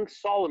King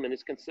Solomon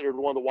is considered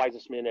one of the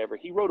wisest men ever.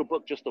 He wrote a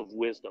book just of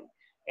wisdom.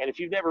 And if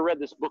you've never read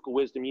this book of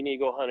wisdom, you need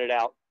to go hunt it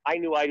out. I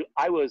knew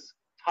I was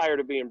tired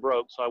of being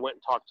broke, so I went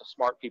and talked to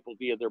smart people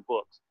via their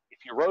books. If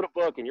you wrote a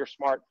book and you're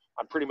smart,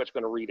 I'm pretty much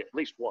going to read it at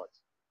least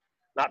once.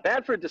 Not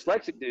bad for a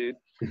dyslexic dude.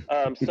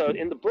 So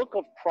in the book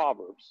of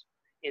Proverbs,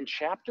 in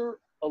chapter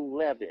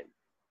 11,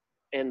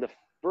 and the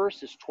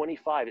verse is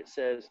 25, it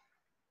says,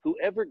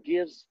 whoever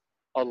gives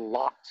a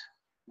lot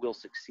will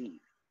succeed.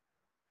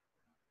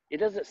 It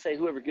doesn't say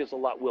whoever gives a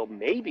lot will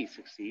maybe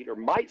succeed, or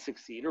might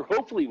succeed, or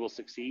hopefully will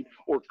succeed,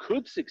 or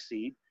could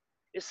succeed.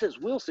 It says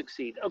will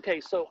succeed.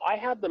 Okay, so I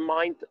have the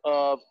mind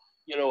of,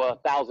 a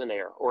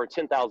thousandaire, or a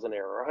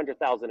 10,000-aire, or a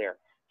 100,000-aire.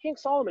 King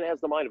Solomon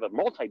has the mind of a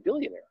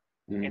multi-billionaire.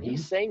 And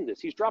he's saying this.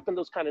 He's dropping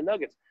those kind of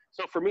nuggets.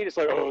 So for me to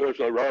say, oh, that's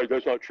not right,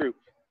 that's not true,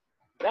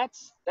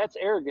 that's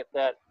arrogant.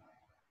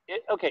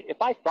 Okay, if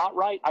I thought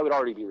right, I would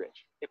already be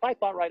rich. If I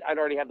thought right, I'd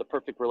already have the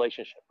perfect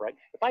relationship, right?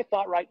 If I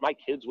thought right, my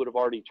kids would have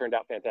already turned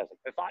out fantastic.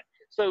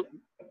 So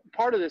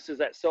part of this is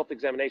that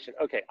self-examination.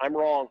 Okay, I'm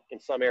wrong in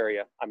some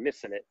area. I'm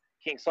missing it.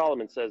 King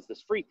Solomon says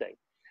this free thing.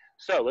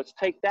 So let's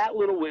take that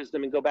little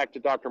wisdom and go back to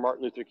Dr.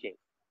 Martin Luther King.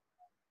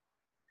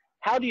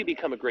 How do you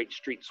become a great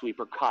street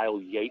sweeper,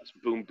 Kyle Yates,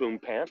 Boom Boom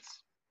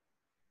Pants?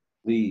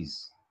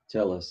 Please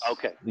tell us.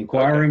 Okay.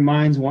 Inquiring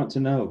minds want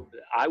to know.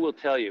 I will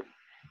tell you.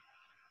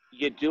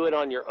 You do it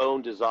on your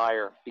own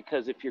desire,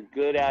 because if you're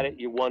good at it,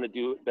 you want to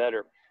do it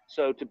better.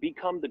 So to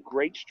become the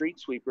great street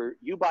sweeper,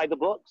 you buy the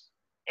books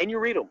and you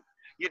read them.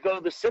 You go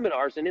to the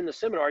seminars, and in the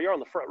seminar, you're on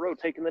the front row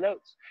taking the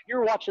notes.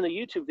 You're watching the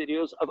YouTube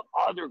videos of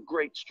other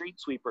great street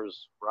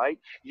sweepers, right?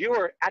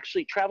 You're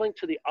actually traveling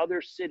to the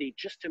other city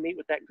just to meet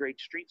with that great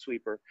street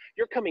sweeper.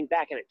 You're coming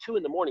back, and at 2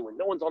 in the morning when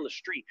no one's on the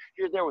street,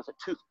 you're there with a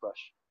toothbrush.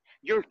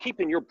 You're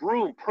keeping your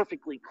broom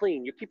perfectly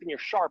clean. You're keeping your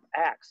sharp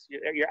axe,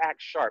 your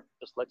axe sharp,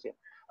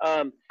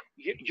 dyslexia.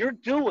 You're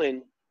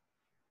doing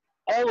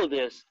all of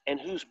this,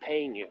 and who's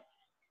paying you?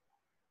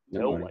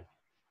 No one.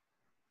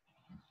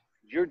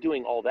 You're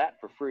doing all that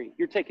for free.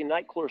 You're taking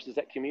night courses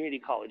at community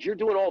college. You're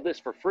doing all this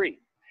for free.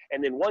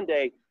 And then one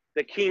day,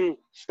 the king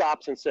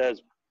stops and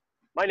says,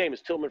 my name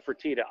is Tillman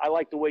Fertitta. I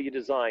like the way you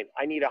design.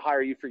 I need to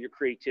hire you for your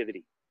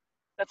creativity.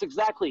 That's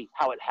exactly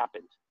how it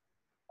happened.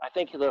 I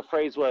think the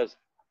phrase was,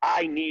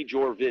 I need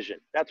your vision.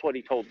 That's what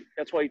he told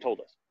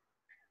us.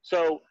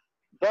 So,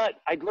 but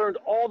I learned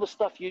all the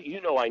stuff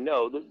I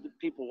know, the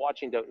people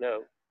watching don't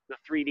know. The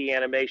 3D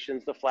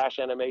animations, the flash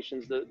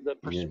animations, the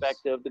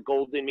perspective, yes, the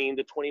golden mean,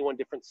 the 21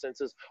 different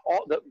senses,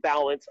 all the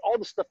balance, all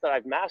the stuff that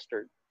I've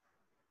mastered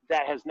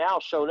that has now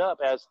shown up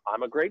as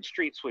I'm a great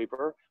street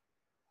sweeper.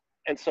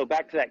 And so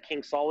back to that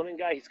King Solomon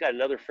guy, he's got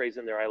another phrase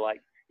in there I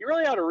like. You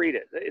really ought to read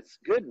it. It's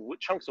good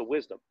chunks of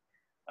wisdom.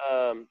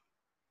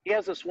 He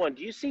has this one.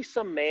 Do you see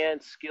some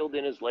man skilled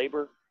in his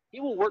labor? He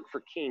will work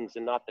for kings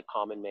and not the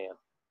common man.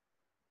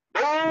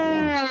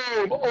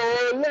 Boom!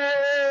 Ole,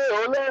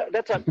 ole.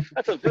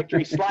 That's a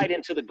victory slide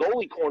into the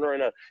goalie corner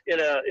in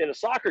a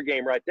soccer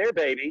game right there,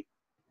 baby.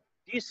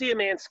 Do you see a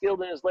man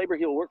skilled in his labor?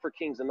 He will work for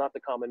kings and not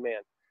the common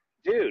man.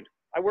 Dude,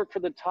 I work for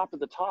the top of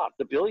the top,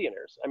 the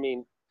billionaires. I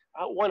mean,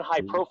 one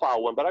high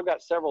profile one, but I've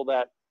got several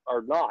that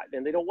are not,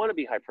 and they don't want to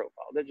be high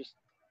profile. They're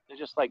They're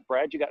just like,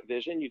 Brad, you got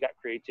vision, you got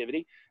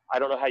creativity. I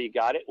don't know how you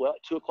got it. Well,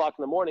 at 2 o'clock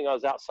in the morning, I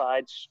was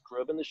outside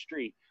scrubbing the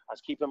street. I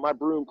was keeping my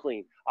broom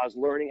clean. I was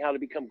learning how to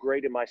become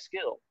great in my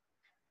skill.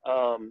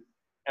 And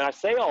I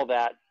say all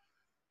that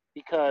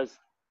because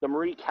the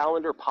Marie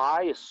Callender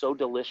pie is so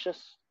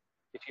delicious.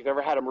 If you've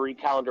ever had a Marie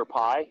Callender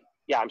pie,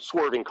 yeah, I'm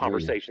swerving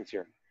conversations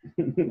here.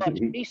 But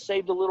she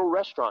saved a little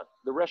restaurant.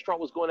 The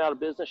restaurant was going out of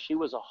business. She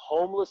was a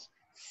homeless,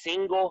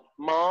 single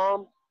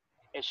mom,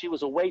 and she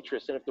was a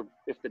waitress. And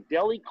if the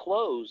deli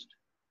closed,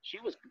 she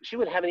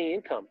wouldn't have any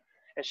income.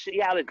 And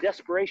she, out of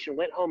desperation,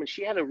 went home, and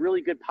she had a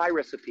really good pie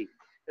recipe.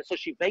 And so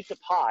she baked a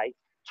pie,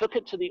 took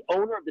it to the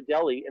owner of the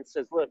deli, and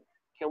says, look,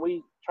 can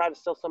we try to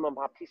sell some of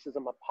my pieces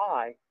of my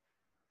pie?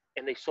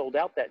 And they sold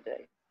out that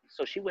day.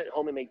 So she went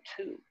home and made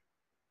 2.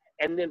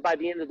 And then by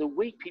the end of the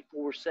week,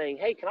 people were saying,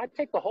 hey, can I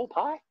take the whole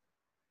pie?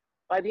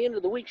 By the end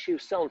of the week, she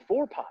was selling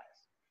 4 pies.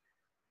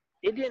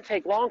 It didn't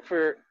take long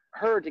for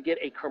her to get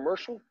a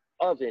commercial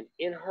oven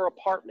in her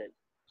apartment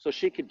so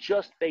she could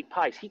just bake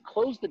pies. He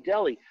closed the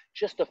deli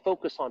just to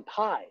focus on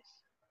pies.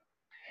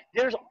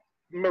 There's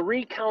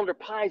Marie Callender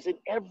pies in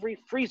every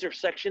freezer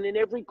section in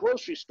every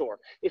grocery store.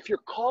 If your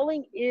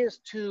calling is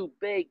to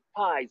bake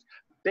pies,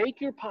 bake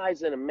your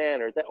pies in a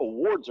manner that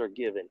awards are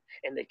given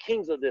and the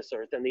kings of this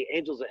earth and the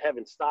angels of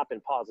heaven stop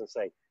and pause and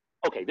say,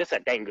 okay, this is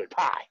a dang good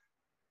pie.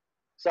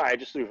 Sorry, I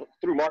just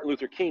threw Martin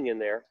Luther King in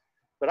there.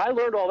 But I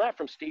learned all that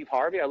from Steve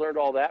Harvey. I learned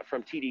all that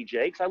from T.D.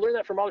 Jakes. I learned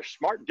that from other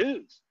smart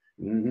dudes.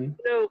 Mm-hmm. You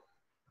know,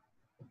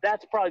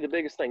 that's probably the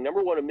biggest thing.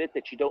 Number one, admit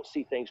that you don't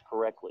see things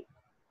correctly,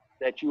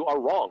 that you are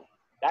wrong.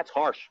 That's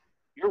harsh.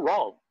 You're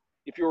wrong.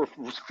 If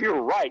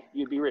you're right,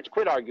 you'd be rich.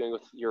 Quit arguing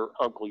with your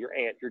uncle, your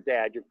aunt, your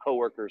dad, your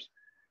coworkers.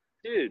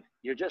 Dude,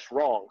 you're just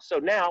wrong. So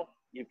now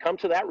you've come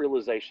to that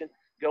realization.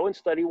 Go and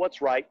study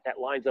what's right that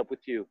lines up with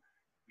you.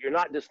 You're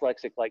not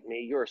dyslexic like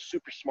me. You're a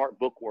super smart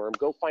bookworm.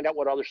 Go find out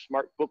what other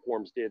smart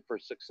bookworms did for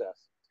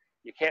success.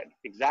 You can't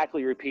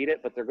exactly repeat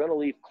it, but they're going to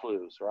leave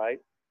clues, right?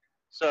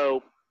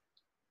 So,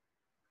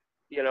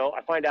 you know,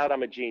 I find out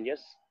I'm a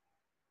genius.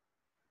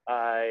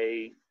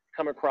 I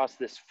come across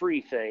this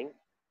free thing,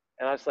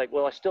 and I was like,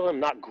 well, I still am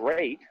not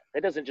great.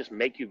 That doesn't just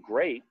make you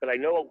great, but I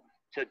know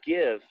to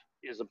give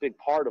is a big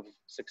part of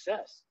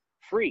success.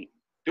 Free,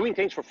 doing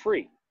things for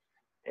free,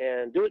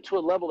 and do it to a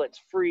level that's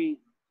free,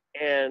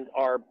 and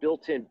our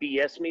built-in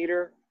BS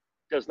meter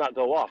does not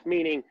go off.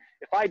 Meaning,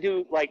 if I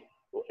do, like,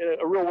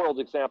 a real-world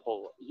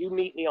example, you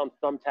meet me on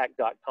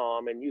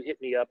thumbtack.com, and you hit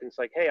me up, and it's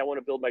like, hey, I want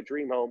to build my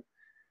dream home.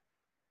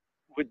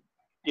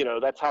 You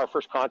know, that's our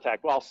first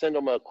contact. Well, I'll send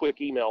them a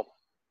quick email.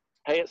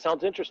 Hey, it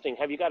sounds interesting.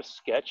 Have you got a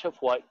sketch of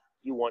what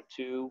you want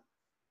to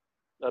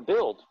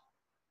build?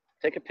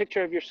 Take a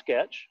picture of your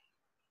sketch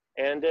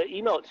and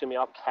email it to me.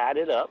 I'll CAD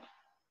it up.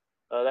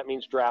 That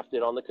means draft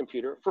it on the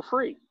computer for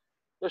free.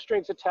 No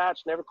strings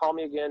attached. Never call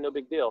me again. No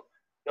big deal.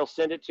 They'll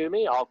send it to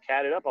me. I'll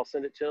CAD it up. I'll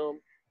send it to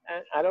them.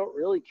 And I don't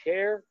really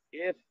care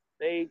if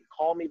they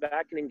call me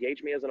back and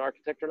engage me as an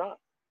architect or not.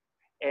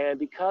 And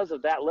because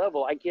of that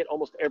level, I get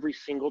almost every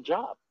single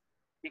job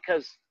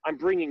because I'm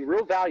bringing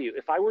real value.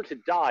 If I were to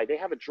die, they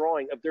have a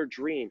drawing of their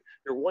dream.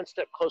 They're one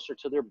step closer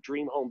to their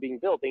dream home being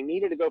built. They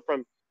needed to go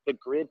from the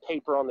grid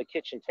paper on the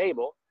kitchen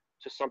table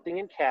to something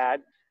in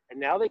CAD. And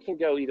now they can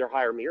go either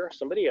hire me or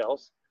somebody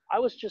else. I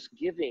was just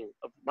giving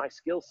of my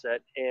skill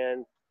set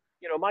and,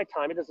 you know, my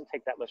time. It doesn't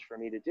take that much for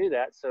me to do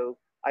that. So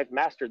I've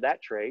mastered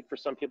that trade. For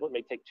some people, it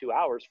may take 2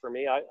 hours. For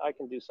me, I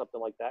can do something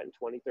like that in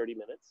 20, 30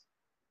 minutes.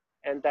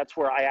 And that's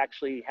where I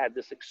actually had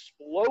this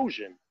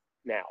explosion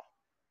now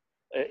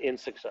in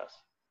success.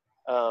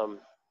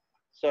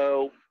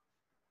 So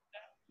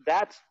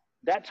that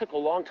took a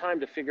long time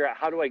to figure out,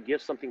 how do I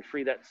give something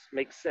free that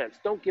makes sense?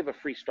 Don't give a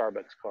free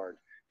Starbucks card.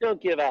 Don't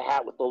give a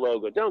hat with the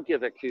logo. Don't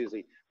give a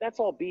koozie. That's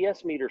all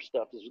BS meter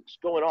stuff. It's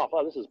going off.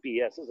 Oh, this is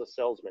BS. This is a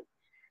salesman.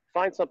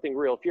 Find something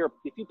real.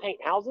 If you paint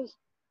houses,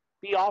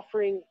 be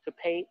offering to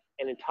paint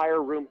an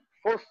entire room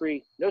for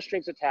free, no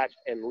strings attached,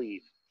 and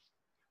leave.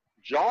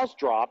 Jaws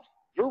dropped.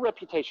 Your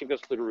reputation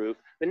goes through the roof.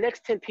 The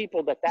next 10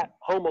 people that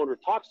homeowner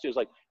talks to is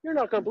like, you're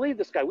not going to believe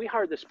this guy. We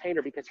hired this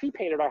painter because he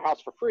painted our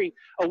house for free.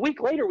 A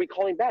week later, we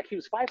call him back. He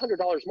was $500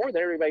 more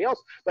than everybody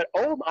else. But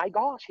oh my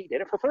gosh, he did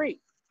it for free.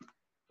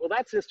 Well,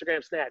 that's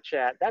Instagram,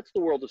 Snapchat. That's the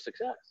world of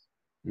success.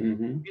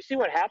 Mm-hmm. You see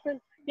what happened?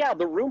 Yeah,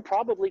 the room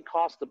probably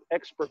cost the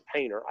expert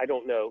painter, I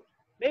don't know,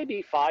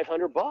 maybe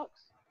 $500.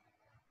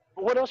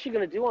 But what else are you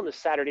going to do on this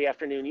Saturday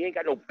afternoon? You ain't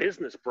got no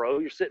business, bro.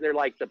 You're sitting there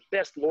like the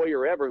best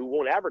lawyer ever who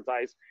won't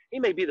advertise. He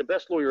may be the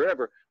best lawyer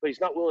ever, but he's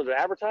not willing to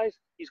advertise.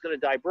 He's going to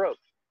die broke.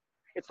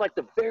 It's like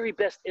the very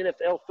best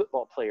NFL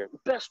football player,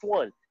 the best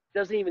one,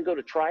 doesn't even go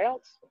to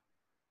tryouts.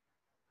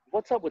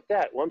 What's up with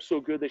that? Well, I'm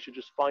so good they should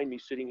just find me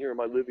sitting here in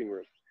my living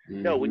room.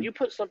 Mm-hmm. No, when you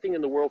put something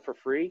in the world for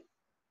free,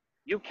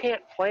 you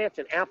can't plant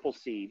an apple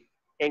seed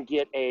and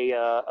get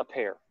a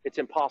pear. It's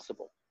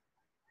impossible.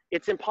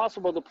 It's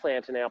impossible to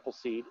plant an apple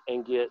seed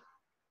and get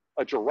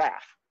a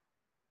giraffe.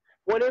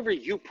 Whatever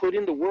you put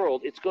in the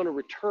world, it's going to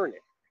return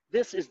it.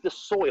 This is the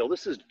soil.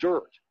 This is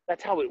dirt.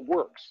 That's how it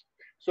works.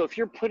 So if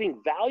you're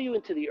putting value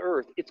into the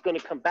earth, it's going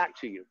to come back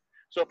to you.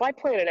 So if I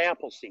plant an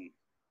apple seed,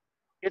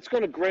 it's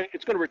going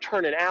to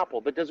return an apple,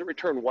 but does it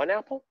return one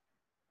apple?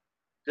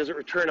 Does it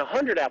return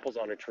 100 apples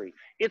on a tree?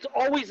 It's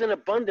always in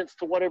abundance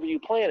to whatever you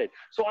planted.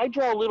 So I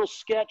draw a little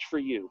sketch for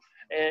you,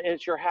 and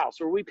it's your house,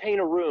 or we paint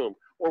a room,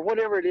 or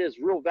whatever it is,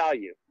 real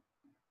value.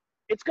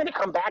 It's going to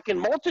come back in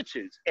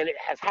multitudes, and it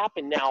has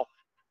happened now.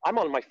 I'm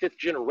on my 5th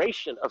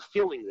generation of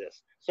feeling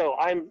this. So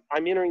I'm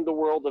entering the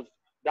world of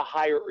the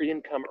higher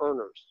income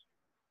earners,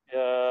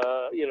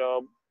 you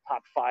know,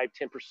 top 5,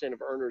 10%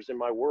 of earners in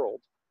my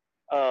world.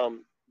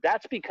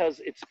 That's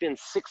because it's been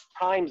 6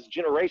 times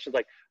generations.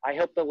 Like, I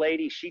helped the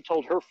lady, she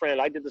told her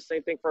friend, I did the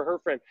same thing for her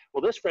friend.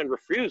 Well, this friend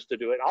refused to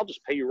do it. I'll just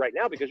pay you right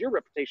now because your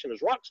reputation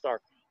is rock star.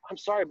 I'm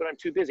sorry, but I'm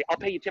too busy. I'll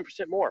pay you 10%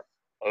 more.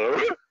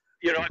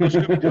 You know, I go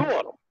Scooby-Doo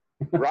on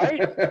them, right?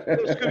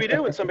 Go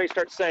Scooby-Doo, and somebody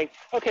starts saying,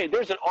 okay,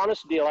 there's an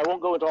honest deal. I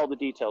won't go into all the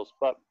details,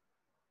 but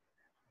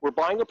we're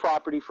buying a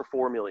property for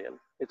 $4 million.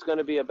 It's going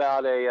to be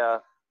about a,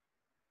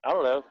 I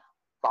don't know,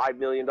 $5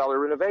 million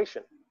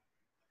renovation.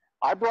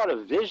 I brought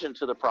a vision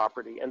to the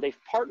property, and they've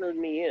partnered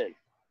me in.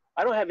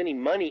 I don't have any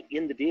money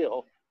in the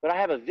deal, but I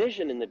have a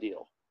vision in the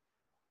deal.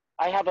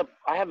 I have a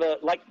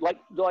like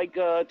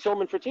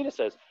Tillman Fertitta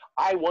says,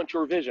 I want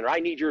your vision, or I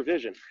need your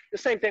vision. The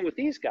same thing with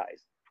these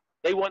guys.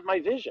 They want my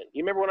vision.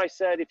 You remember when I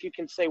said, if you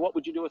can say, what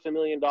would you do with $1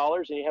 million,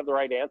 and you have the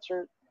right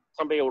answer,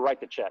 somebody will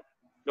write the check.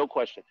 No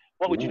question.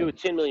 What would you do with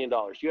 $10 million?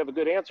 Do you have a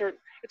good answer?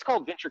 It's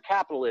called venture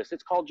capitalist.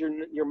 It's called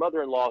your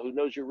mother-in-law who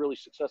knows you're really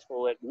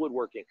successful at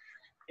woodworking.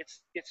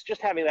 It's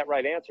just having that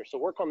right answer. So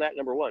work on that,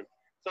 number one.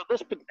 So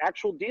this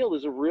actual deal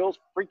is a real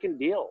freaking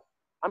deal.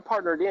 I'm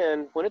partnered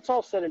in. When it's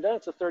all said and done,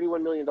 it's a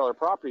 $31 million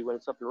property when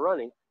it's up and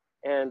running.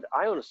 And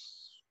I own a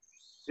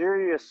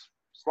serious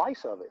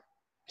slice of it.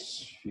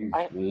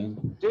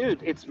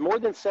 Dude, it's more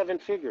than 7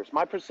 figures.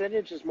 My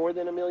percentage is more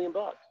than $1 million.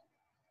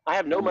 I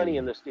have no money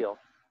in this deal.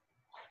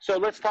 So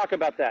let's talk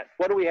about that.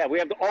 What do we have? We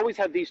have to always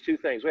have these 2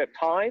 things. We have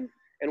time,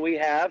 and we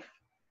have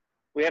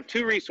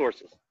 2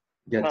 resources.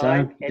 You got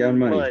time and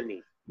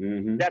money.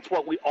 Mm-hmm. That's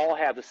what we all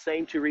have, the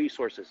same 2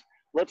 resources.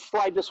 Let's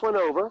slide this one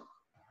over.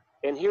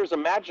 And here's a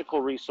magical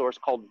resource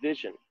called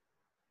vision,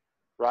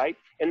 right?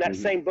 In that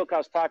same book I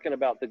was talking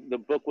about, the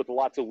book with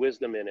lots of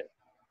wisdom in it,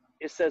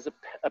 it says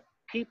a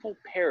people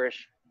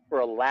perish for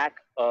a lack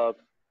of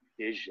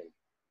vision,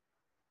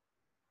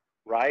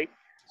 right?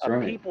 That's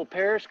right. People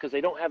perish because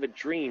they don't have a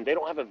dream. They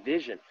don't have a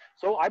vision.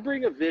 So I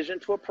bring a vision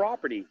to a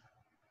property,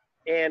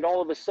 and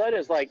all of a sudden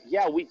it's like,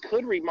 yeah, we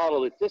could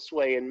remodel it this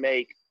way and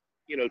make,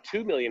 you know,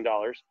 $2 million.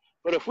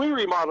 But if we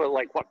remodel it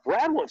like what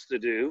Brad wants to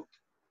do,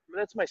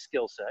 that's my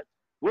skill set,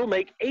 we'll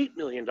make $8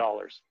 million.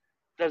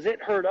 Does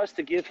it hurt us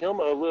to give him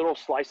a little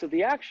slice of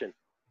the action?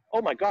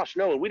 Oh my gosh,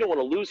 no, we don't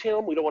want to lose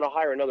him. We don't want to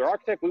hire another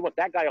architect. We want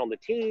that guy on the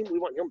team. We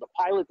want him to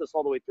pilot this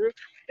all the way through.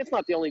 It's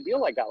not the only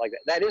deal I got like that.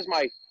 That is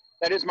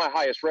my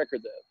highest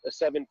record, though, a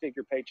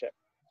 7-figure paycheck.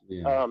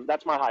 Yeah.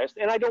 That's my highest.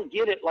 And I don't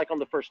get it like on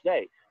the first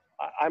day.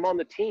 I'm on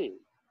the team.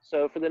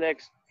 So for the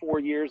next 4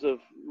 years of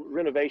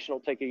renovation, will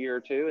take a year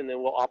or 2, and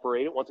then we'll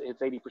operate it once it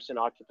hits 80%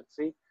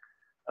 occupancy.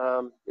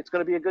 It's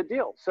going to be a good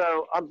deal.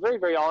 So I'm very,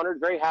 very honored,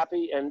 very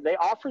happy. And they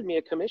offered me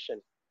a commission.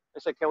 They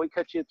said, can we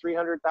cut you a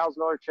 $300,000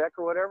 check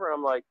or whatever?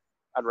 I'm like,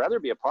 I'd rather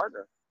be a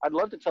partner. I'd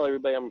love to tell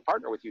everybody I'm a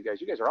partner with you guys.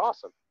 You guys are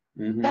awesome.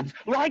 That's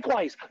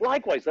likewise.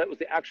 That was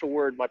the actual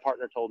word my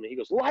partner told me. He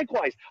goes,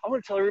 likewise, I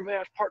want to tell everybody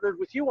I've partnered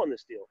with you on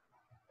this deal.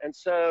 And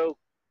so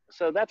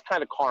that's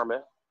kind of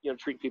karma, you know,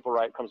 treat people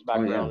right, comes back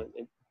around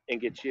and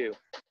gets you.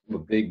 I'm a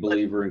big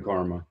believer in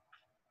karma.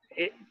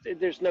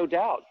 There's no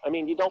doubt. I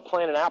mean, you don't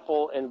plant an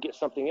apple and get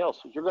something else.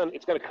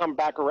 It's going to come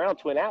back around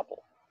to an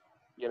apple,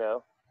 you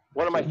know.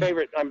 One of my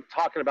favorite, I'm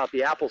talking about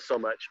the apple so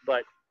much,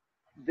 but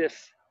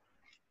this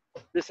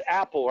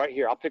apple right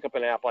here, I'll pick up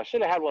an apple. I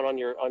should have had one on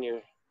your,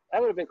 that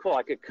would have been cool.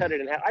 I could cut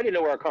it in half. I didn't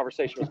know where our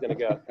conversation was going to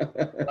go.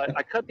 But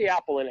I cut the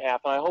apple in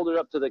half, and I hold it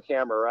up to the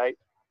camera, right?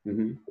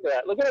 Look at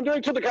that. Look what I'm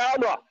doing to the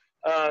camera.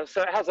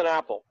 So it has an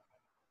apple.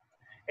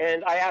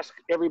 And I ask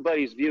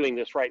everybody's viewing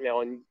this right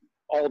now on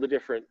all the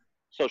different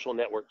social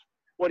networks,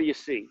 what do you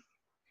see?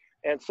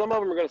 And some of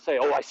them are going to say,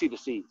 oh, I see the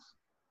seeds.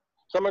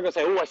 Some are going to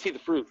say, oh, I see the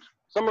fruit.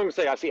 Some are going to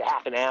say, I see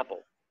half an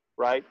apple,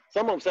 right?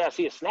 Some of them say, I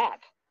see a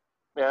snack.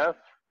 Yeah.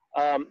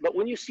 But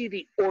when you see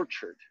the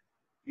orchard,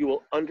 you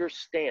will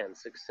understand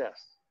success.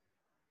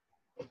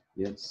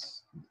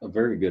 It's a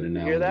very good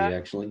analogy,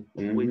 actually.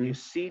 When you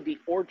see the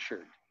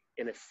orchard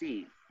in a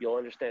seed, you'll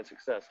understand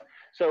success.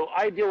 So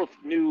I deal with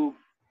new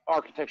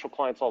architectural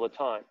clients all the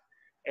time.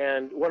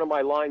 And one of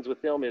my lines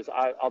with them is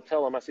I'll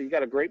tell them, I say, you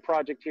got a great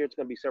project here. It's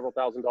going to be several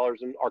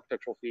 $1,000s in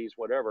architectural fees,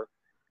 whatever.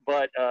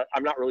 But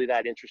I'm not really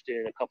that interested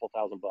in a couple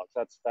 $1,000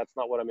 bucks. That's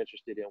not what I'm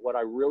interested in. What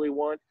I really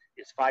want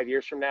is 5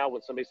 years from now,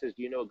 when somebody says,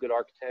 do you know a good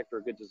architect or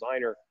a good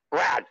designer?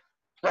 Brad,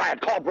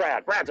 call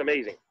Brad. Brad's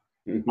amazing.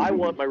 I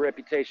want my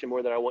reputation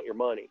more than I want your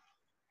money.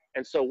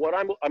 And so what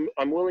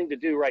I'm willing to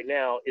do right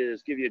now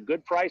is give you a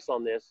good price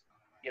on this.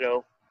 You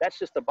know, that's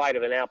just a bite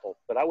of an apple,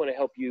 but I want to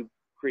help you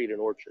create an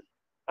orchard.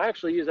 I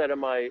actually use that in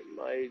my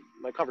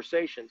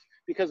conversations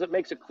because it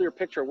makes a clear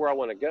picture of where I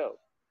want to go.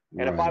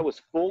 And if I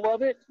was full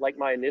of it, like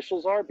my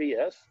initials are,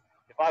 BS,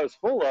 if I was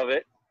full of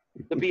it,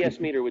 the BS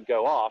meter would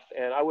go off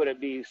and I wouldn't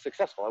be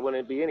successful. I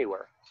wouldn't be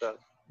anywhere. So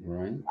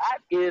that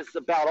is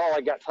about all I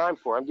got time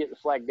for. I'm getting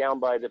flagged down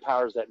by the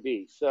powers that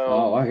be.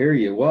 So I hear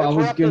you. Well,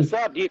 let's wrap this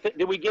up.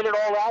 Did we get it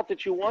all out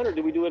that you want, or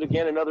did we do it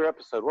again another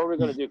episode? What are we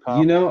going to do, Kyle?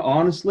 You know,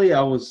 honestly,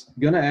 I was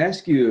going to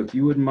ask you if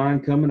you wouldn't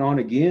mind coming on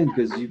again,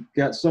 because you've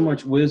got so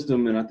much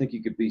wisdom, and I think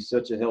you could be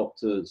such a help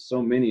to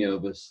so many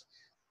of us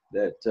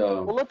that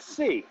well, let's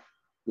see.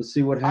 Let's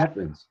see what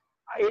happens.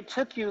 It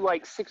took you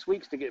like 6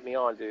 weeks to get me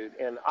on, dude,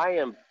 and I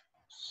am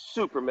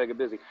super mega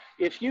busy.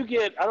 If you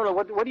get, I don't know,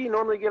 what do you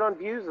normally get on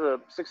views?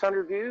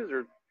 600 views,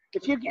 or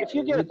if you get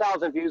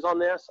 1,000 views on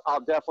this,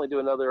 I'll definitely do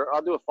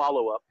I'll do a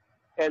follow up,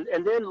 and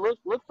then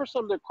look for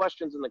some of the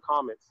questions in the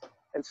comments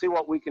and see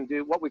what we can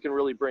do, what we can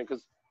really bring.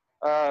 Because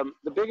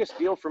the biggest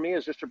deal for me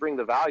is just to bring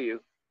the value.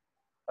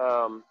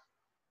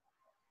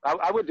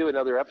 I would do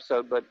another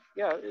episode, but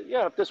yeah,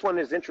 if this one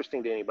is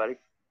interesting to anybody.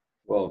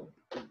 Well,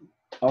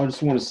 I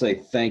just want to say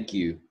thank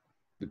you,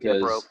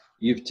 because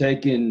you've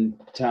taken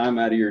time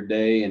out of your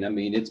day, and I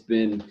mean, it's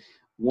been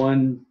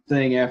one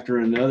thing after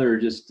another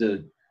just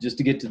to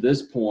get to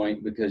this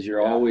point, because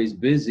you're always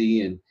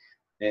busy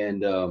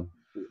and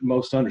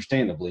most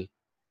understandably.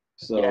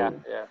 So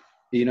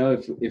you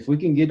know, if we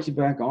can get you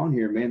back on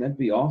here, man, that'd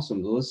be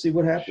awesome. Let's see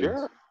what happens.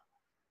 Sure.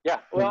 Yeah.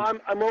 Well,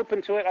 I'm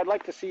open to it. I'd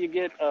like to see you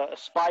get a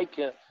spike.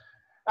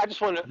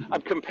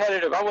 I'm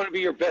competitive. I want to be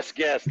your best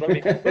guest. Who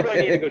do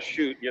I need to go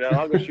shoot? You know,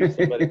 I'll go shoot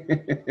somebody.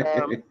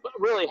 But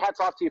really, hats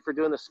off to you for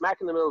doing this smack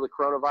in the middle of the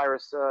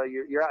coronavirus.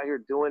 You're out here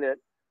doing it.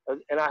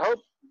 And I hope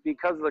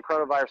because of the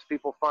coronavirus,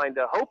 people find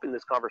hope in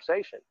this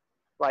conversation.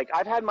 Like,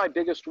 I've had my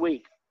biggest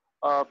week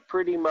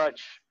pretty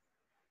much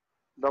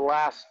the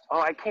last,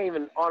 I can't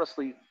even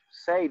honestly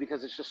say,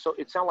 because it's just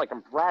it sounds like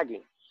I'm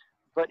bragging.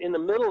 But in the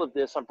middle of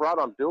this, I brought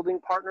on building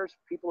partners,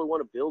 people who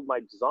want to build my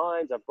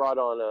designs. I've brought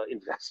on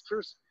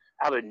investors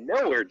out of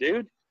nowhere,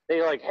 dude.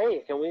 They're like,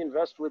 hey, can we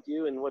invest with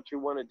you in what you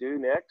want to do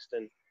next?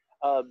 And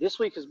this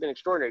week has been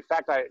extraordinary. In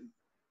fact,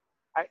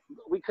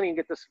 we couldn't even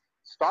get this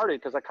started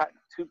because I got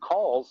 2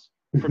 calls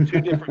from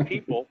 2 different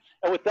people.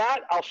 And with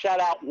that, I'll shout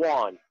out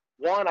Juan.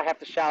 Juan, I have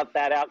to shout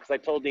that out because I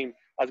told him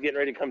I was getting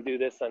ready to come do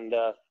this. And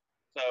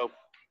so,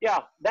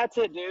 yeah, that's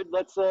it, dude.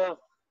 Let's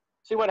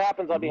see what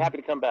happens. I'll be happy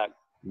to come back.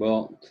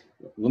 Well,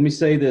 let me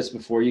say this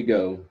before you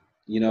go.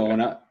 You know,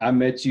 when I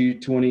met you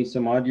 20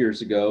 some odd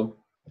years ago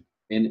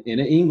in an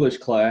English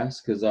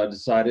class, because I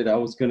decided I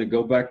was going to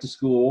go back to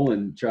school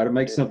and try to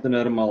make something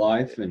out of my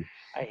life. And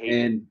I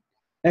hate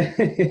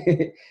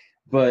it.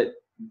 But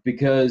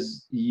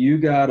because you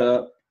got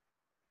up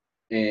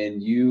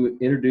and you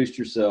introduced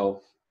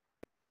yourself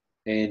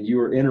and you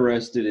were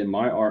interested in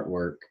my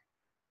artwork,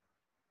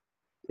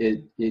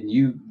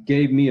 you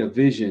gave me a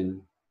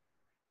vision,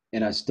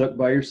 and I stuck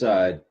by your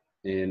side,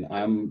 and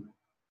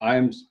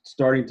I'm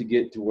starting to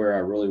get to where I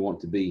really want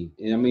to be.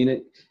 And I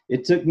mean,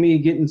 it took me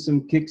getting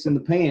some kicks in the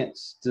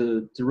pants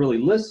to really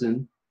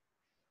listen,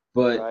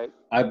 but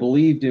I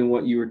believed in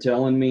what you were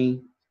telling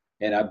me,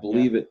 and I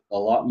believe it a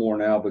lot more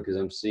now because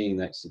I'm seeing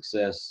that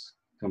success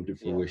come to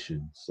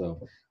fruition. So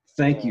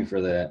thank you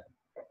for that.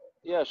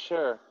 Yeah,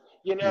 sure.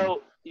 You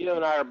know, you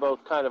and I are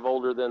both kind of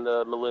older than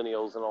the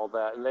millennials and all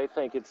that, and they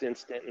think it's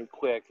instant and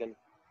quick. And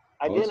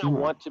I didn't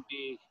want to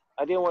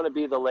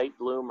be the late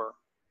bloomer.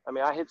 I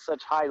mean, I hit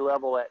such high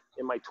level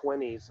in my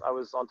 20s. I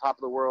was on top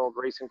of the world,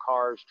 racing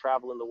cars,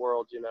 traveling the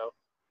world, you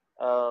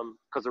know,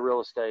 because of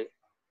real estate.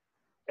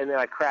 And then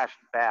I crashed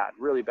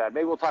really bad.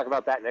 Maybe we'll talk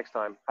about that next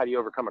time. How do you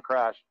overcome a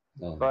crash?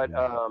 But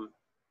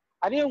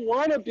I didn't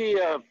want to be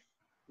a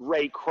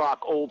Ray Kroc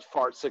old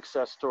fart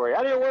success story.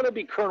 I didn't want to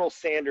be Colonel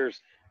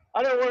Sanders.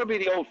 I don't want to be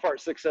the old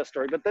fart success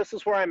story. But this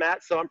is where I'm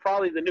at. So I'm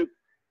probably the new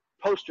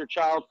poster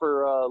child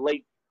for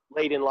late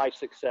in life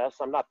success.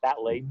 I'm not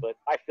that late, but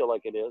I feel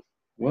like it is.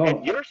 Well,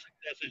 and your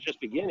success is just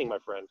beginning, my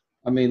friend.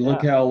 I mean,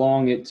 look how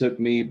long it took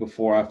me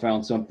before I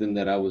found something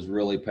that I was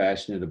really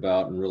passionate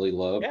about and really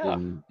loved,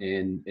 and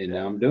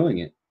now I'm doing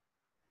it.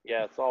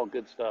 Yeah, it's all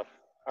good stuff.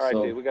 All right,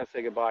 dude, we got to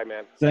say goodbye,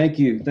 man. Thank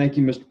you,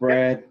 Mr.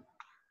 Brad.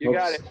 You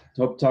got it.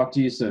 Hope to talk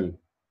to you soon.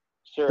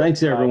 Sure.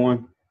 Thanks,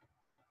 everyone.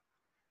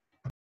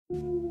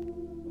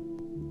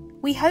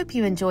 We hope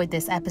you enjoyed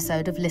this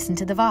episode of Listen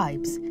to the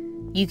Vibes.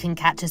 You can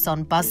catch us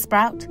on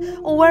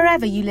Buzzsprout or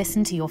wherever you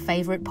listen to your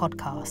favourite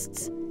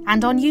podcasts,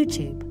 and on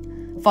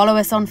YouTube. Follow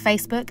us on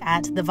Facebook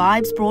at The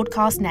Vibes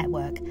Broadcast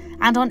Network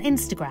and on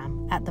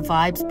Instagram at The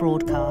Vibes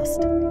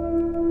Broadcast.